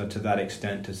differences are to that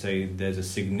extent to say there's a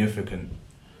significant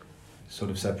sort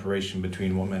of separation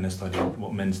between what men study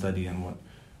and what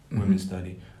women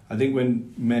study. I think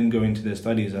when men go into their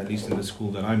studies, at least in the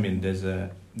school that I'm in, there's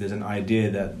an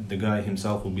idea that the guy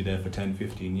himself will be there for 10,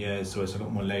 15 years, so it's a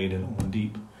lot more laid, a lot more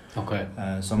deep. Okay.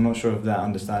 So I'm not sure if that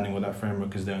understanding or that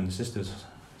framework is there on the sisters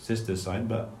side,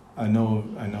 but I know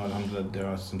alhamdulillah, there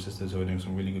are some sisters who are doing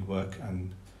some really good work,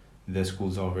 and their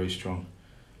schools are very strong.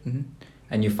 Mm-hmm.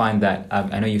 And you find that,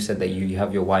 I know you said that you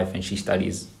have your wife and she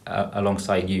studies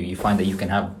alongside you. You find that you can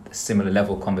have similar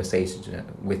level conversations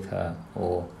with her,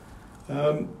 or?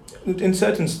 In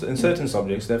certain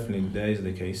subjects, definitely there is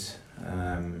the case.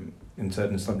 In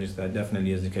certain subjects, that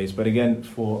definitely is the case. But again,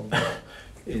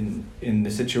 in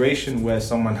the situation where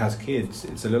someone has kids,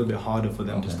 it's a little bit harder for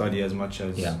them to study as much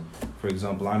as, for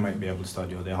example, I might be able to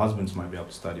study, or their husbands might be able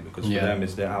to study, because for them,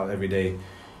 they're out every day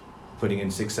putting in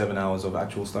 6-7 hours of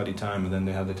actual study time, and then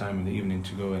they have the time in the evening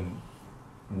to go and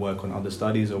work on other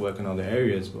studies or work in other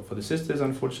areas. But for the sisters,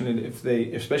 unfortunately,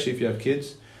 especially if you have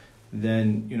kids,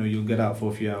 then you'll get out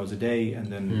for a few hours a day,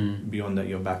 and then beyond that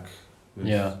you're back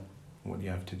with what you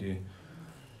have to do.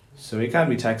 So it can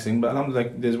be taxing, but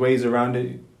there's ways around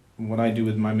it. What I do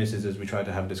with my missus is we try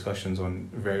to have discussions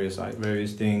on various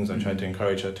things. I try to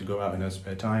encourage her to go out in her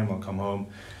spare time. I'll come home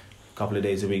a couple of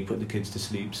days a week, put the kids to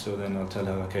sleep. So then I'll tell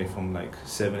her, okay, from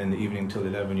 7 in the evening till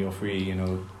 11 you're free.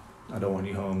 I don't want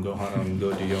you home. Go home,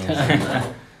 go do your own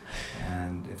thing.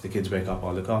 And if the kids wake up,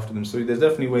 I'll look after them. So there's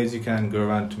definitely ways you can go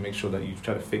around to make sure that you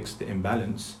try to fix the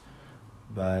imbalance.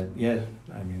 But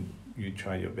you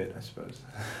try your bit, I suppose.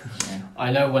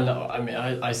 I know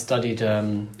I studied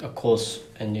a course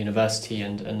in university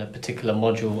and a particular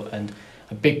module, and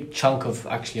a big chunk of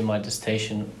actually my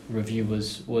dissertation review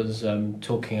was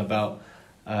talking about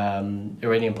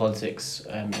Iranian politics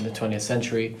in the 20th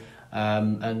century.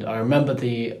 And I remember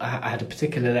I had a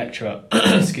particular lecturer,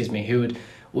 excuse me, who would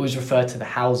always refer to the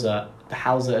Hausa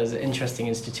as an interesting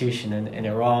institution in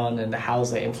Iran, and the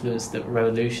Hausa influenced the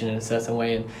revolution in a certain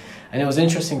way. And it was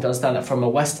interesting to understand that from a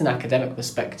Western academic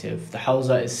perspective, the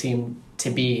Hausa is seen to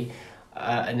be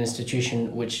an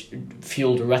institution which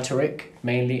fueled rhetoric,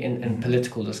 mainly in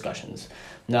political discussions.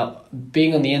 Now,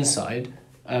 being on the inside,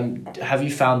 have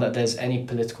you found that there's any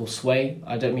political sway?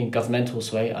 I don't mean governmental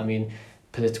sway, I mean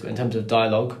political in terms of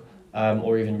dialogue,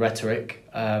 or even rhetoric,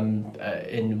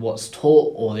 in what's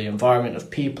taught, or the environment of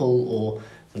people, or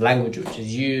the language which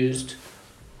is used.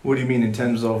 What do you mean in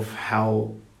terms of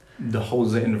how the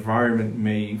whole environment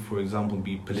may, for example,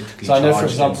 be politically charged? So I know, for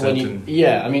example,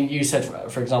 you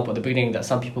said, for example, at the beginning that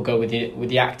some people go with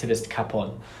the activist cap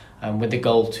on, with the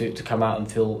goal to come out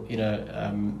and feel,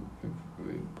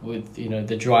 with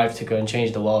the drive to go and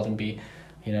change the world and be,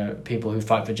 people who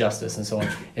fight for justice and so on.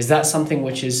 Is that something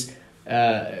which is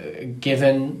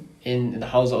given in the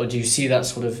Hausa, or do you see that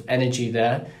sort of energy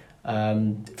there?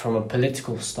 from a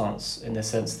political stance, in the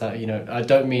sense that, you know, I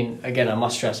don't mean, again, I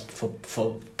must stress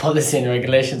for policy and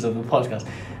regulations of the podcast,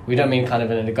 we don't mean kind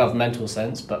of in a governmental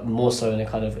sense, but more so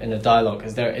in a dialogue.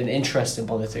 Is there an interest in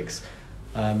politics?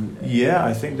 Yeah,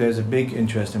 I think there's a big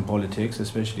interest in politics,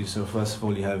 especially, so first of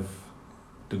all you have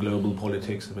the global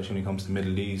politics, especially when it comes to the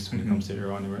Middle East, when it comes to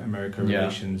Iran-America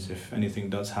relations. If anything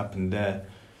does happen there,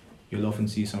 you'll often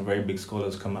see some very big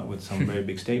scholars come up with some very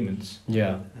big statements.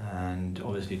 Yeah. And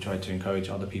obviously try to encourage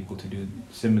other people to do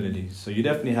similarly. So you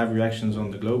definitely have reactions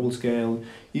on the global scale.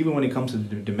 Even when it comes to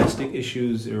the domestic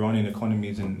issues, Iranian economy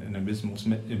is in an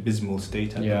abysmal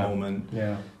state at the moment.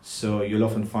 Yeah. So you'll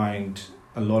often find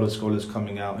a lot of scholars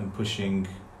coming out and pushing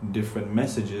different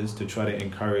messages to try to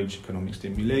encourage economic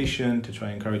stimulation, to try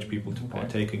and encourage people to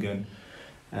partake again.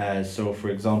 So, for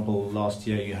example, last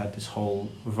year you had this whole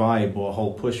vibe or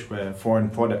whole push where foreign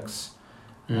products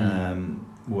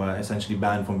were essentially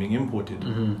banned from being imported.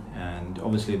 Mm-hmm. And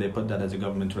obviously they put that as a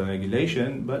governmental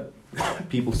regulation, but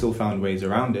people still found ways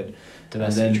around it.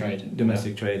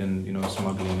 Domestic trade and, you know,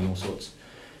 smuggling and all sorts.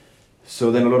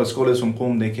 So then a lot of scholars from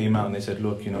Qom, they came out and they said,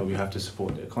 look, you know, we have to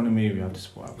support the economy, we have to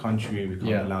support our country, we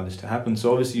can't allow this to happen.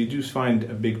 So obviously you do find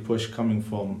a big push coming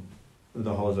from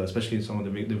the Hawza, especially some of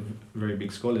the very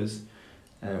big scholars,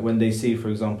 when they see, for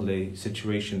example, a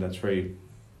situation that's very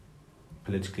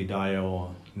politically dire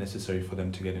or necessary for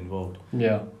them to get involved.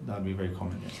 Yeah. That would be very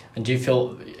common. Yeah. And do you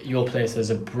feel your place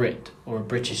as a Brit or a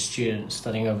British student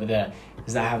studying over there,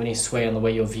 does that have any sway on the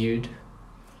way you're viewed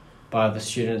by other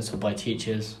students or by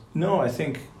teachers? No, I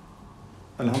think,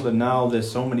 alhamdulillah, now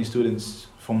there's so many students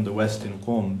from the West in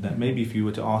Qom that maybe if you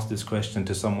were to ask this question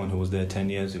to someone who was there 10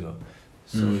 years ago,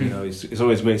 so, you know, it's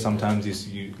always great sometimes,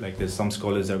 there's some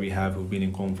scholars that we have who've been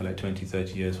in Qom for like 20,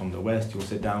 30 years from the West. You'll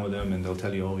sit down with them and they'll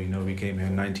tell you, oh, you know, we came here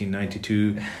in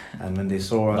 1992 and when they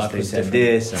saw us, they said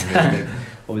this. And they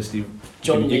obviously, you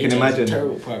can imagine.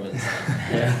 Terrible parents.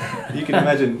 Yeah. You can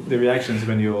imagine the reactions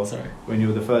when you're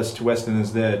the first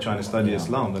Westerners there trying to study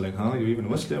Islam. They're like, huh, you're even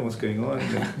Muslim? What's going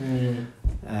on?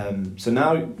 So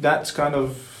now that's kind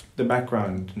of the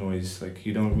background noise. Like,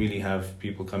 you don't really have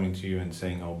people coming to you and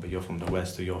saying, oh, but you're from the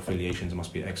West, or your affiliations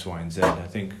must be X, Y, and Z. I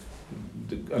think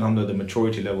the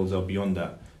maturity levels are beyond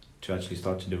that to actually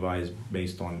start to devise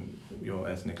based on your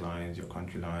ethnic lines, your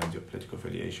country lines, your political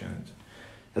affiliations.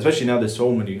 Especially now there's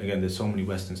so many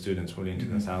Western students, probably into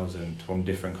the 1,000 from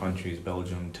different countries,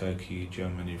 Belgium, Turkey,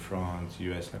 Germany, France,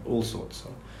 US, like all sorts.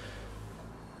 So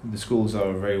the schools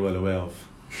are very well aware of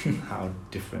how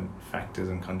different factors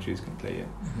and countries can play in.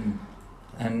 Mm-hmm.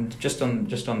 And just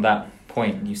on that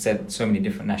point, you said so many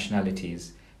different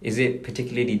nationalities. Is it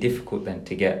particularly difficult then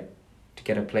to get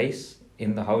a place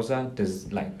in the Hawza?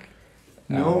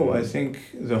 No, I think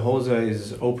the Hawza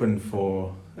is open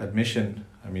for admission.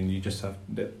 I mean, you just have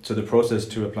so the process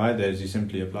to apply there is you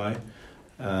simply apply.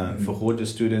 For Khoja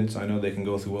students, I know they can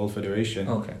go through World Federation.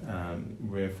 Okay.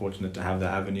 We're fortunate to have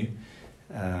that avenue.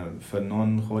 For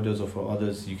non-Khojas or for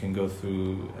others, you can go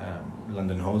through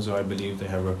London Hawza. I believe they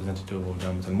have a representative of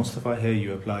Jamat al-Mustafa here.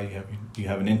 You apply, you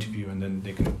have an interview, and then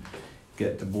they can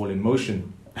get the ball in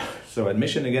motion. So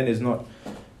admission again is not.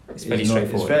 It's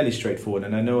fairly straightforward.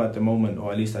 And I know at the moment,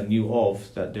 or at least I knew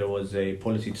of, that there was a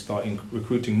policy to start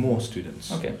recruiting more students.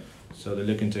 Okay. So they're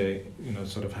looking to,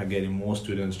 sort of get in more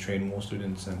students, train more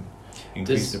students, and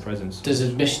increase the presence. Does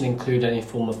admission include any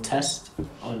form of test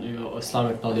on your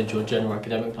Islamic knowledge or general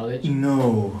academic knowledge?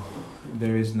 No,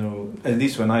 there is no. At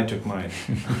least when I took mine,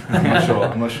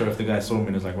 I'm not sure if the guy saw me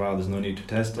and was like, "Wow, there's no need to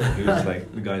test," or he was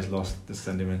like, "The guy's lost the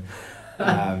sentiment."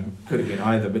 Could have been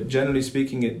either, but generally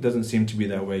speaking, it doesn't seem to be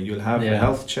that way. You'll have a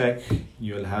health check,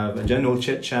 you'll have a general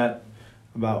chit chat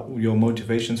about your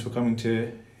motivations for coming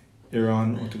to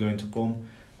Iran or to go into Qom.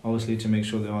 Obviously, to make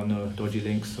sure there are no dodgy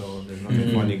links or there's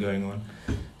nothing funny going on.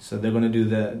 So they're going to do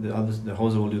the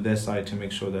Hawza will do their side to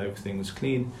make sure that everything is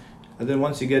clean. And then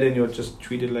once you get in, you're just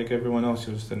treated like everyone else.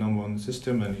 You're just a number on the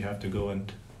system, and you have to go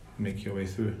and make your way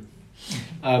through.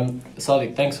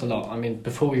 Sadiq, thanks a lot. I mean,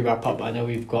 before we wrap up, I know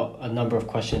we've got a number of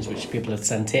questions which people have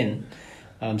sent in.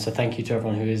 So thank you to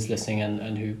everyone who is listening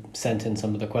and who sent in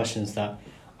some of the questions that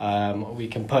we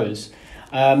can pose.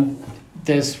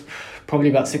 There's probably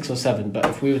about 6 or 7, but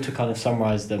if we were to kind of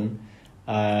summarize them,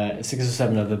 6 or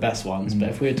 7 are the best ones, but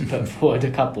if we were to put forward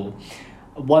a couple,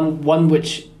 one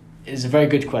which is a very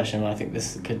good question, and I think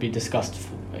this could be discussed,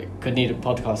 it could need a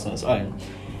podcast on its own.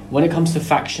 When it comes to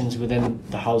factions within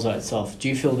the Hawza itself, do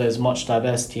you feel there's much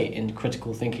diversity in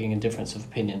critical thinking and difference of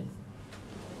opinion?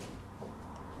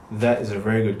 That is a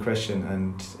very good question,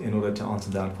 and in order to answer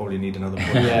that, I'd probably need another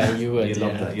podcast. Yeah, you would. You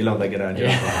love that. You love that. Get out of here.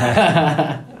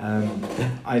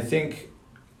 I think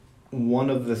one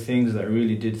of the things that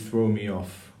really did throw me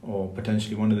off, or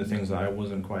potentially one of the things that I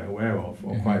wasn't quite aware of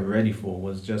or quite ready for,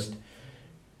 was just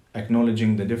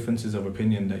acknowledging the differences of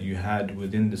opinion that you had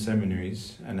within the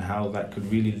seminaries and how that could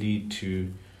really lead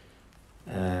to,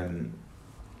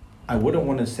 I wouldn't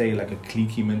want to say like a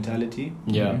cliquey mentality,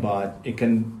 but it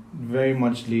can very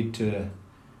much lead to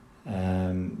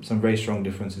some very strong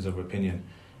differences of opinion,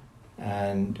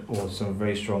 and or some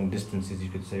very strong distances, you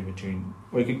could say, between,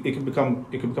 or it could become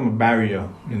a barrier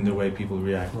in the way people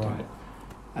react. Right.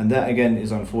 And that again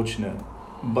is unfortunate.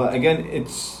 But again,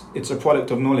 it's a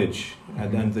product of knowledge.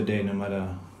 At the end of the day, no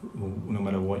matter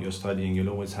what you're studying, you'll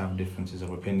always have differences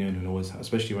of opinion, and always,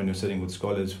 especially when you're sitting with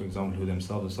scholars, for example, who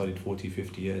themselves have studied 40,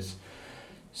 50 years.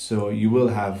 So you will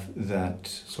have that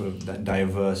sort of that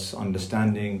diverse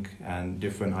understanding and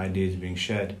different ideas being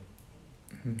shared.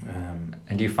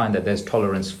 And do you find that there's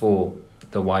tolerance for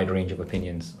the wide range of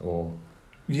opinions, or?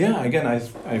 Yeah, again,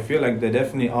 I feel like there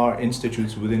definitely are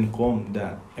institutes within QOM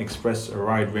that express a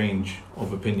wide range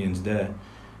of opinions there.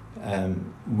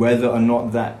 Whether or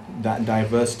not that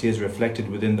diversity is reflected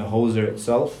within the Hawza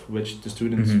itself, which the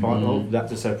student is part of,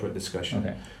 that's a separate discussion.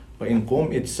 Okay. But in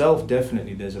QOM itself,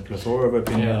 definitely, there's a plethora of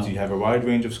opinions. You have a wide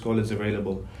range of scholars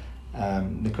available.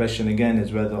 The question again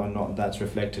is whether or not that's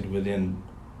reflected within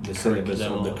the syllabus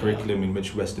or the curriculum in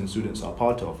which Western students are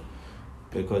part of.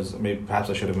 Because perhaps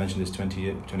I should have mentioned this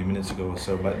 20 minutes ago or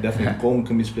so, but definitely QOM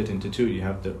can be split into two. You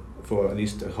have for at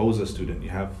least a Hawza student, you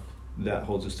have that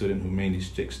Hawza student who mainly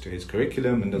sticks to his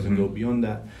curriculum and doesn't go beyond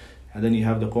that. And then you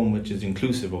have the QOM which is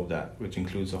inclusive of that, which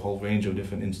includes a whole range of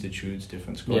different institutes,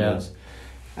 different scholars.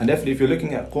 And definitely if you're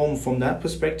looking at QOM from that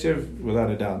perspective,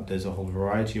 without a doubt, there's a whole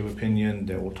variety of opinion.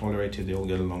 They're all tolerated, they all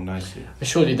get along nicely.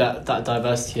 Surely that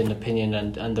diversity in opinion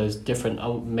and those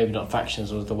different, maybe not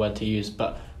factions was the word to use,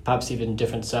 but perhaps even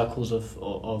different circles of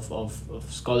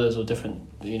scholars or different,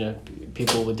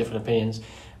 people with different opinions,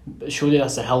 surely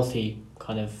that's a healthy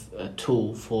kind of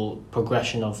tool for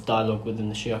progression of dialogue within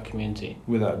the Shia community.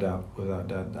 Without doubt,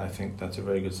 I think that's a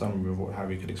very good summary of how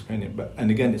we could explain it. And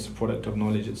again, it's a product of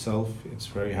knowledge itself. It's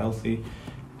very healthy,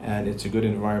 and it's a good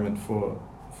environment for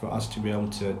us to be able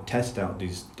to test out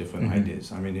these different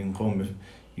ideas. I mean, in QOM,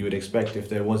 you would expect if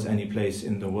there was any place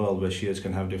in the world where Shias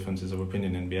can have differences of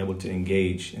opinion and be able to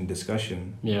engage in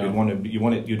discussion, you'd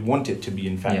want it to be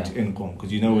in fact in QOM,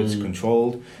 because it's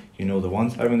controlled. The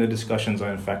ones having the discussions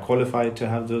are in fact qualified to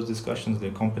have those discussions.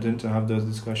 They're competent to have those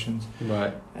discussions.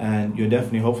 Right. And you're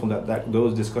definitely hopeful that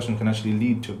those discussions can actually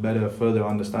lead to better, further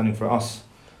understanding for us.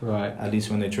 Right. At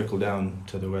least when they trickle down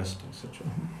to the West, etc.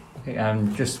 Okay.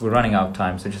 We're running out of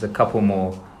time, so just a couple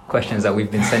more questions that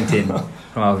we've been sent in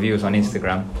from our viewers on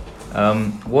Instagram.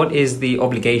 What is the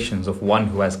obligations of one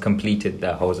who has completed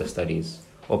their Hawza studies,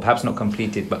 or perhaps not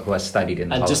completed but who has studied in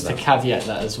the Hawza? And just to caveat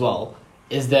that as well,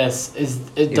 does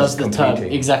the term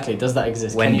exactly, does that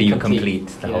exist? When do you complete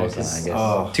the Hawza? I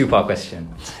guess 2-part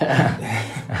question.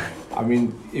 I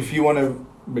mean, if you want to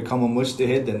become a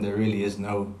mujtahid, then there really is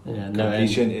no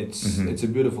completion. It's a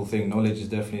beautiful thing. Knowledge is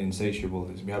definitely insatiable.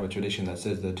 We have a tradition that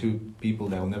says there are two people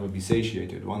that will never be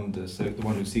satiated. One, the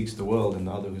one who seeks the world, and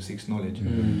the other who seeks knowledge.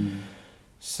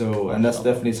 So, and that's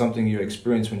definitely something you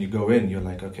experience when you go in. You're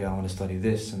like, okay, I want to study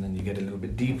this, and then you get a little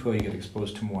bit deeper. You get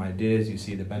exposed to more ideas. You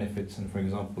see the benefits, and for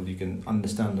example, you can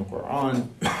understand the Quran.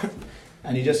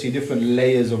 And you just see different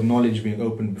layers of knowledge being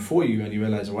opened before you, and you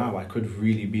realize, wow, I could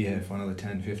really be here for another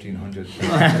 10, 15, 100.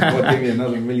 God give me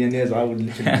another 1,000,000 years, I would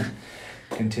literally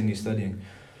continue studying.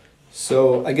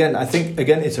 So again, I think,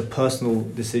 it's a personal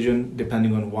decision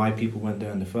depending on why people went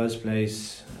there in the first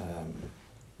place.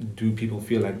 Do people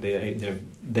feel like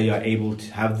they are able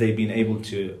to, have they been able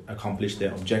to accomplish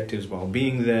their objectives while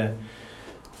being there?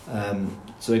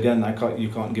 So again, you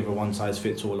can't give a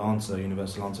one-size-fits-all answer,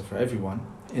 universal answer for everyone.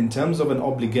 In terms of an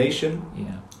obligation,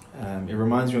 it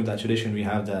reminds me of that tradition we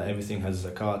have that everything has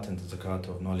zakat, and the zakat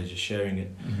of knowledge is sharing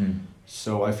it.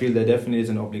 So I feel there definitely is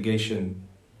an obligation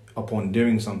upon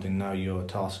doing something. Now you're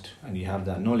tasked and you have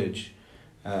that knowledge.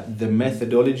 The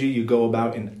methodology you go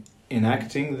about in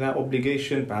enacting that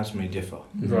obligation perhaps may differ.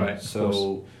 Right.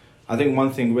 So I think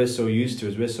one thing we're so used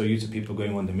to people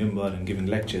going on the minbar and giving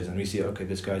lectures, and we see, okay,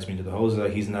 this guy's been to the Hawza,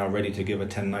 he's now ready to give a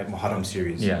 10-night Muharram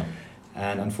series. Yeah.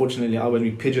 And unfortunately, when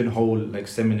we pigeonhole like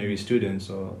seminary students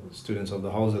or students of the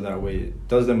Hawza that way, it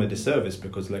does them a disservice,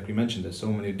 because like we mentioned, there's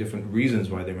so many different reasons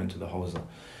why they went to the Hawza.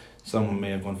 Some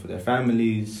may have gone for their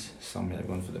families, some may have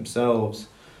gone for themselves.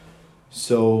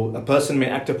 So a person may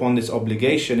act upon this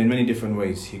obligation in many different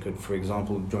ways. He could, for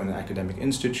example, join an academic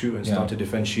institute and start to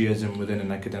defend Shiism within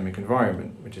an academic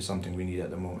environment, which is something we need at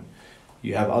the moment.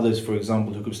 You have others, for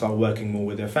example, who could start working more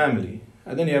with their family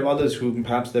And then you have others who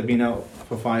perhaps they've been out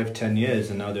for 5-10 years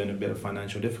and now they're in a bit of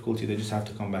financial difficulty. They just have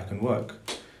to come back and work,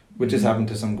 which has happened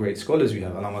to some great scholars we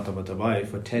have. Allama Tabatabai,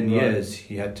 for 10 years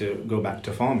he had to go back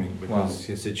to farming because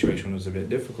his situation was a bit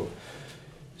difficult.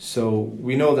 So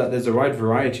we know that there's a wide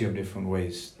variety of different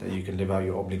ways that you can live out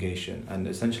your obligation, and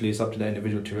essentially it's up to the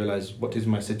individual to realize, what is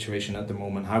my situation at the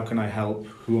moment, how can I help,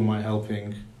 who am I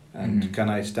helping, and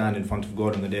can I stand in front of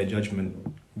God on the day of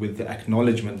judgment with the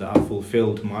acknowledgement that I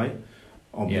fulfilled my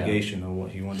obligation or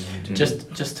what he wanted me to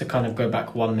do. Just to kind of go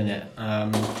back 1 minute,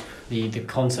 the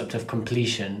concept of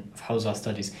completion of Hawza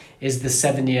studies, is the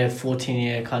 7-year,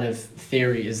 14-year kind of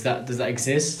theory, does that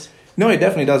exist? No, it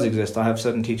definitely does exist. I have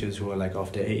certain teachers who are like,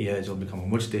 after 8 years you'll become a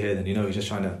mujtahid, and he's just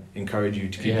trying to encourage you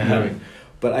to keep going.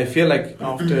 But I feel like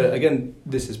after, again,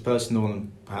 this is personal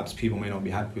and perhaps people may not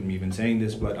be happy with me even saying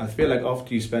this, but I feel like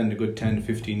after you spend a good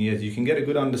 10-15 years, you can get a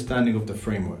good understanding of the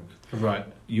framework. Right.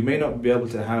 You may not be able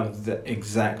to have the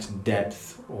exact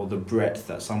depth or the breadth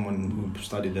that someone who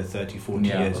studied the 30-40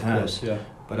 years has.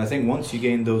 But I think once you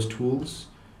gain those tools,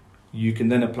 you can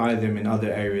then apply them in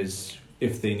other areas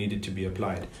if they needed to be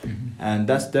applied. And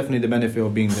that's definitely the benefit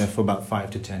of being there for about 5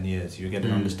 to 10 years. You get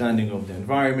an understanding of the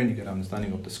environment, you get an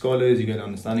understanding of the scholars, you get an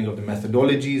understanding of the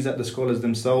methodologies that the scholars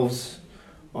themselves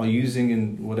are using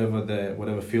in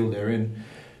whatever field they're in.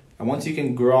 And once you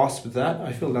can grasp that,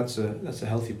 I feel that's a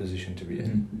healthy position to be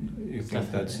in. You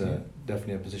think that's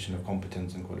definitely a position of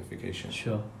competence and qualification.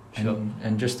 Sure.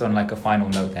 And just on like a final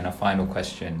note and a final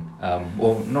question,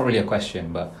 or not really a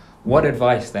question, but what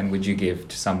advice then would you give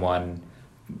to someone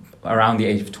around the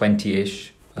age of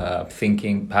 20-ish,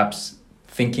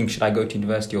 thinking should I go to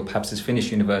university, or perhaps has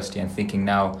finished university and thinking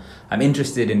now I'm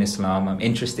interested in Islam, I'm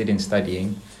interested in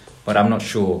studying, but I'm not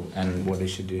sure and what they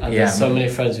should do. And there's so many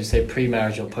friends who say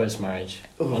pre-marriage or post-marriage.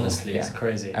 Honestly, it's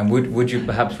crazy. And would you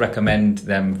perhaps recommend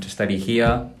them to study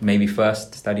here, maybe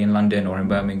first study in London or in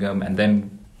Birmingham and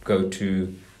then go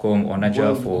to Qom or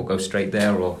Najaf, or go straight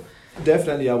there? Or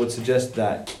definitely I would suggest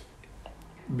that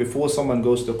before someone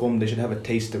goes to Qom, they should have a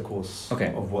taster course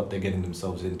of what they're getting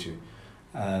themselves into.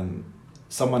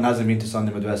 Someone hasn't been to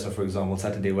Sunday Madrasa, for example,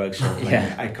 Saturday workshop.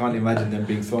 I can't imagine them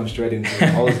being thrown straight into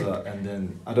Hawza, and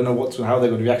then I don't know how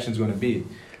their reaction is going to be,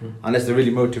 unless they're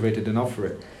really motivated enough for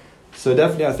it. So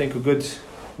definitely I think a good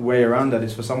way around that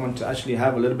is for someone to actually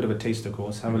have a little bit of a taster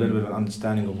course, have a little bit of an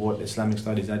understanding of what Islamic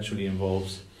studies actually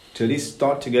involves, to at least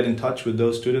start to get in touch with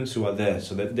those students who are there,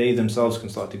 so that they themselves can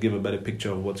start to give a better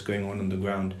picture of what's going on the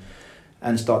ground,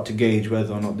 and start to gauge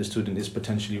whether or not the student is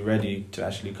potentially ready to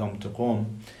actually come to Qom.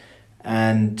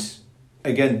 And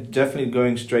again, definitely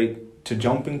going straight to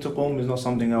jumping to Qom is not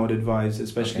something I would advise,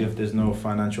 especially if there's no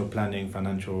financial planning,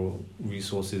 financial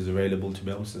resources available to be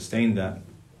able to sustain that.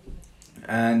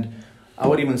 And I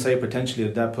would even say potentially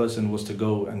if that person was to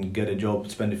go and get a job,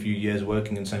 spend a few years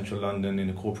working in central London in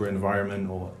a corporate environment,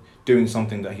 or doing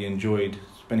something that he enjoyed,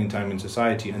 spending time in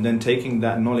society, and then taking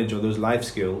that knowledge or those life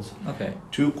skills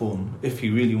to Qom, if he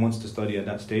really wants to study at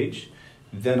that stage,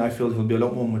 then I feel he'll be a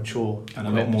lot more mature and a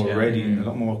lot more ready, a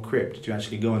lot more equipped to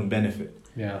actually go and benefit.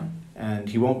 And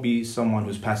he won't be someone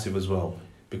who's passive as well.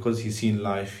 Because he's seen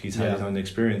life, he's had his own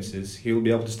experiences, he'll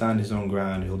be able to stand his own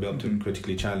ground, he'll be able to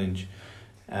critically challenge.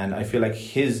 And I feel like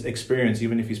his experience,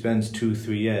 even if he spends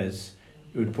 2-3 years,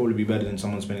 it would probably be better than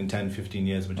someone spending 10-15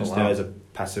 years, but just there as a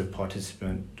passive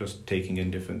participant, just taking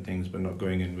in different things, but not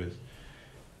going in with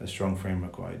a strong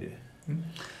framework or idea.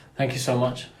 Thank you so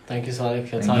much. Thank you, Sadiq,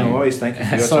 for your time. No worries, thank you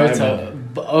for your Sorry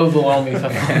time. to overwhelm you for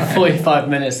 45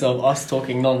 minutes of us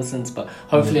talking nonsense, but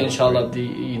hopefully, inshallah,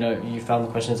 you found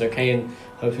the questions okay, and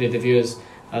hopefully the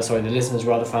the listeners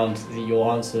rather found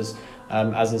your answers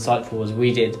as insightful as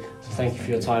we did. So thank you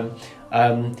for your time.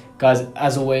 Guys,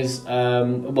 as always,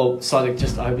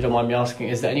 Sadiq, I hope you don't mind me asking,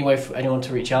 is there any way for anyone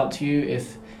to reach out to you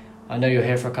if... I know you're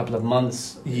here for a couple of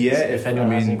months. If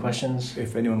anyone has any questions.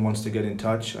 If anyone wants to get in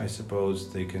touch, I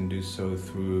suppose they can do so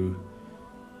through...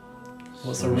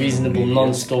 What's a reasonable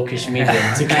non-stalkish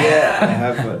medium to get?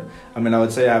 I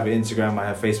would say I have Instagram, I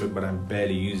have Facebook, but I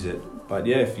barely use it. But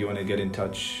if you want to get in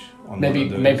touch on maybe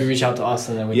reach out to us,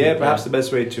 and then we can, perhaps the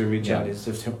best way to reach out is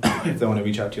if they want to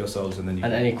reach out to yourselves, and then you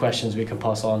any questions we can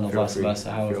pass on, or vice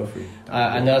versa, however. Feel free.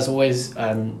 And as always,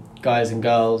 guys and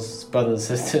girls, brothers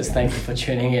and sisters, thank you for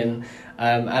tuning in.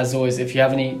 As always, if you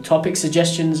have any topic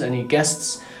suggestions, any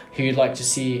guests who you'd like to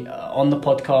see on the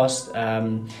podcast,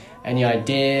 any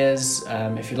ideas,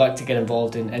 if you'd like to get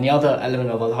involved in any other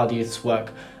element of Al-Hadi Youth's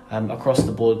work across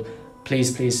the board,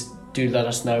 please do let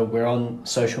us know. We're on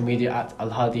social media at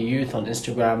Al-Hadi Youth on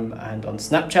Instagram and on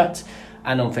Snapchat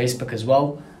and on Facebook as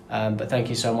well. But thank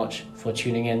you so much for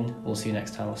tuning in. We'll see you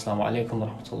next time. Assalamu alaikum wa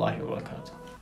rahmatullahi wa barakatuh.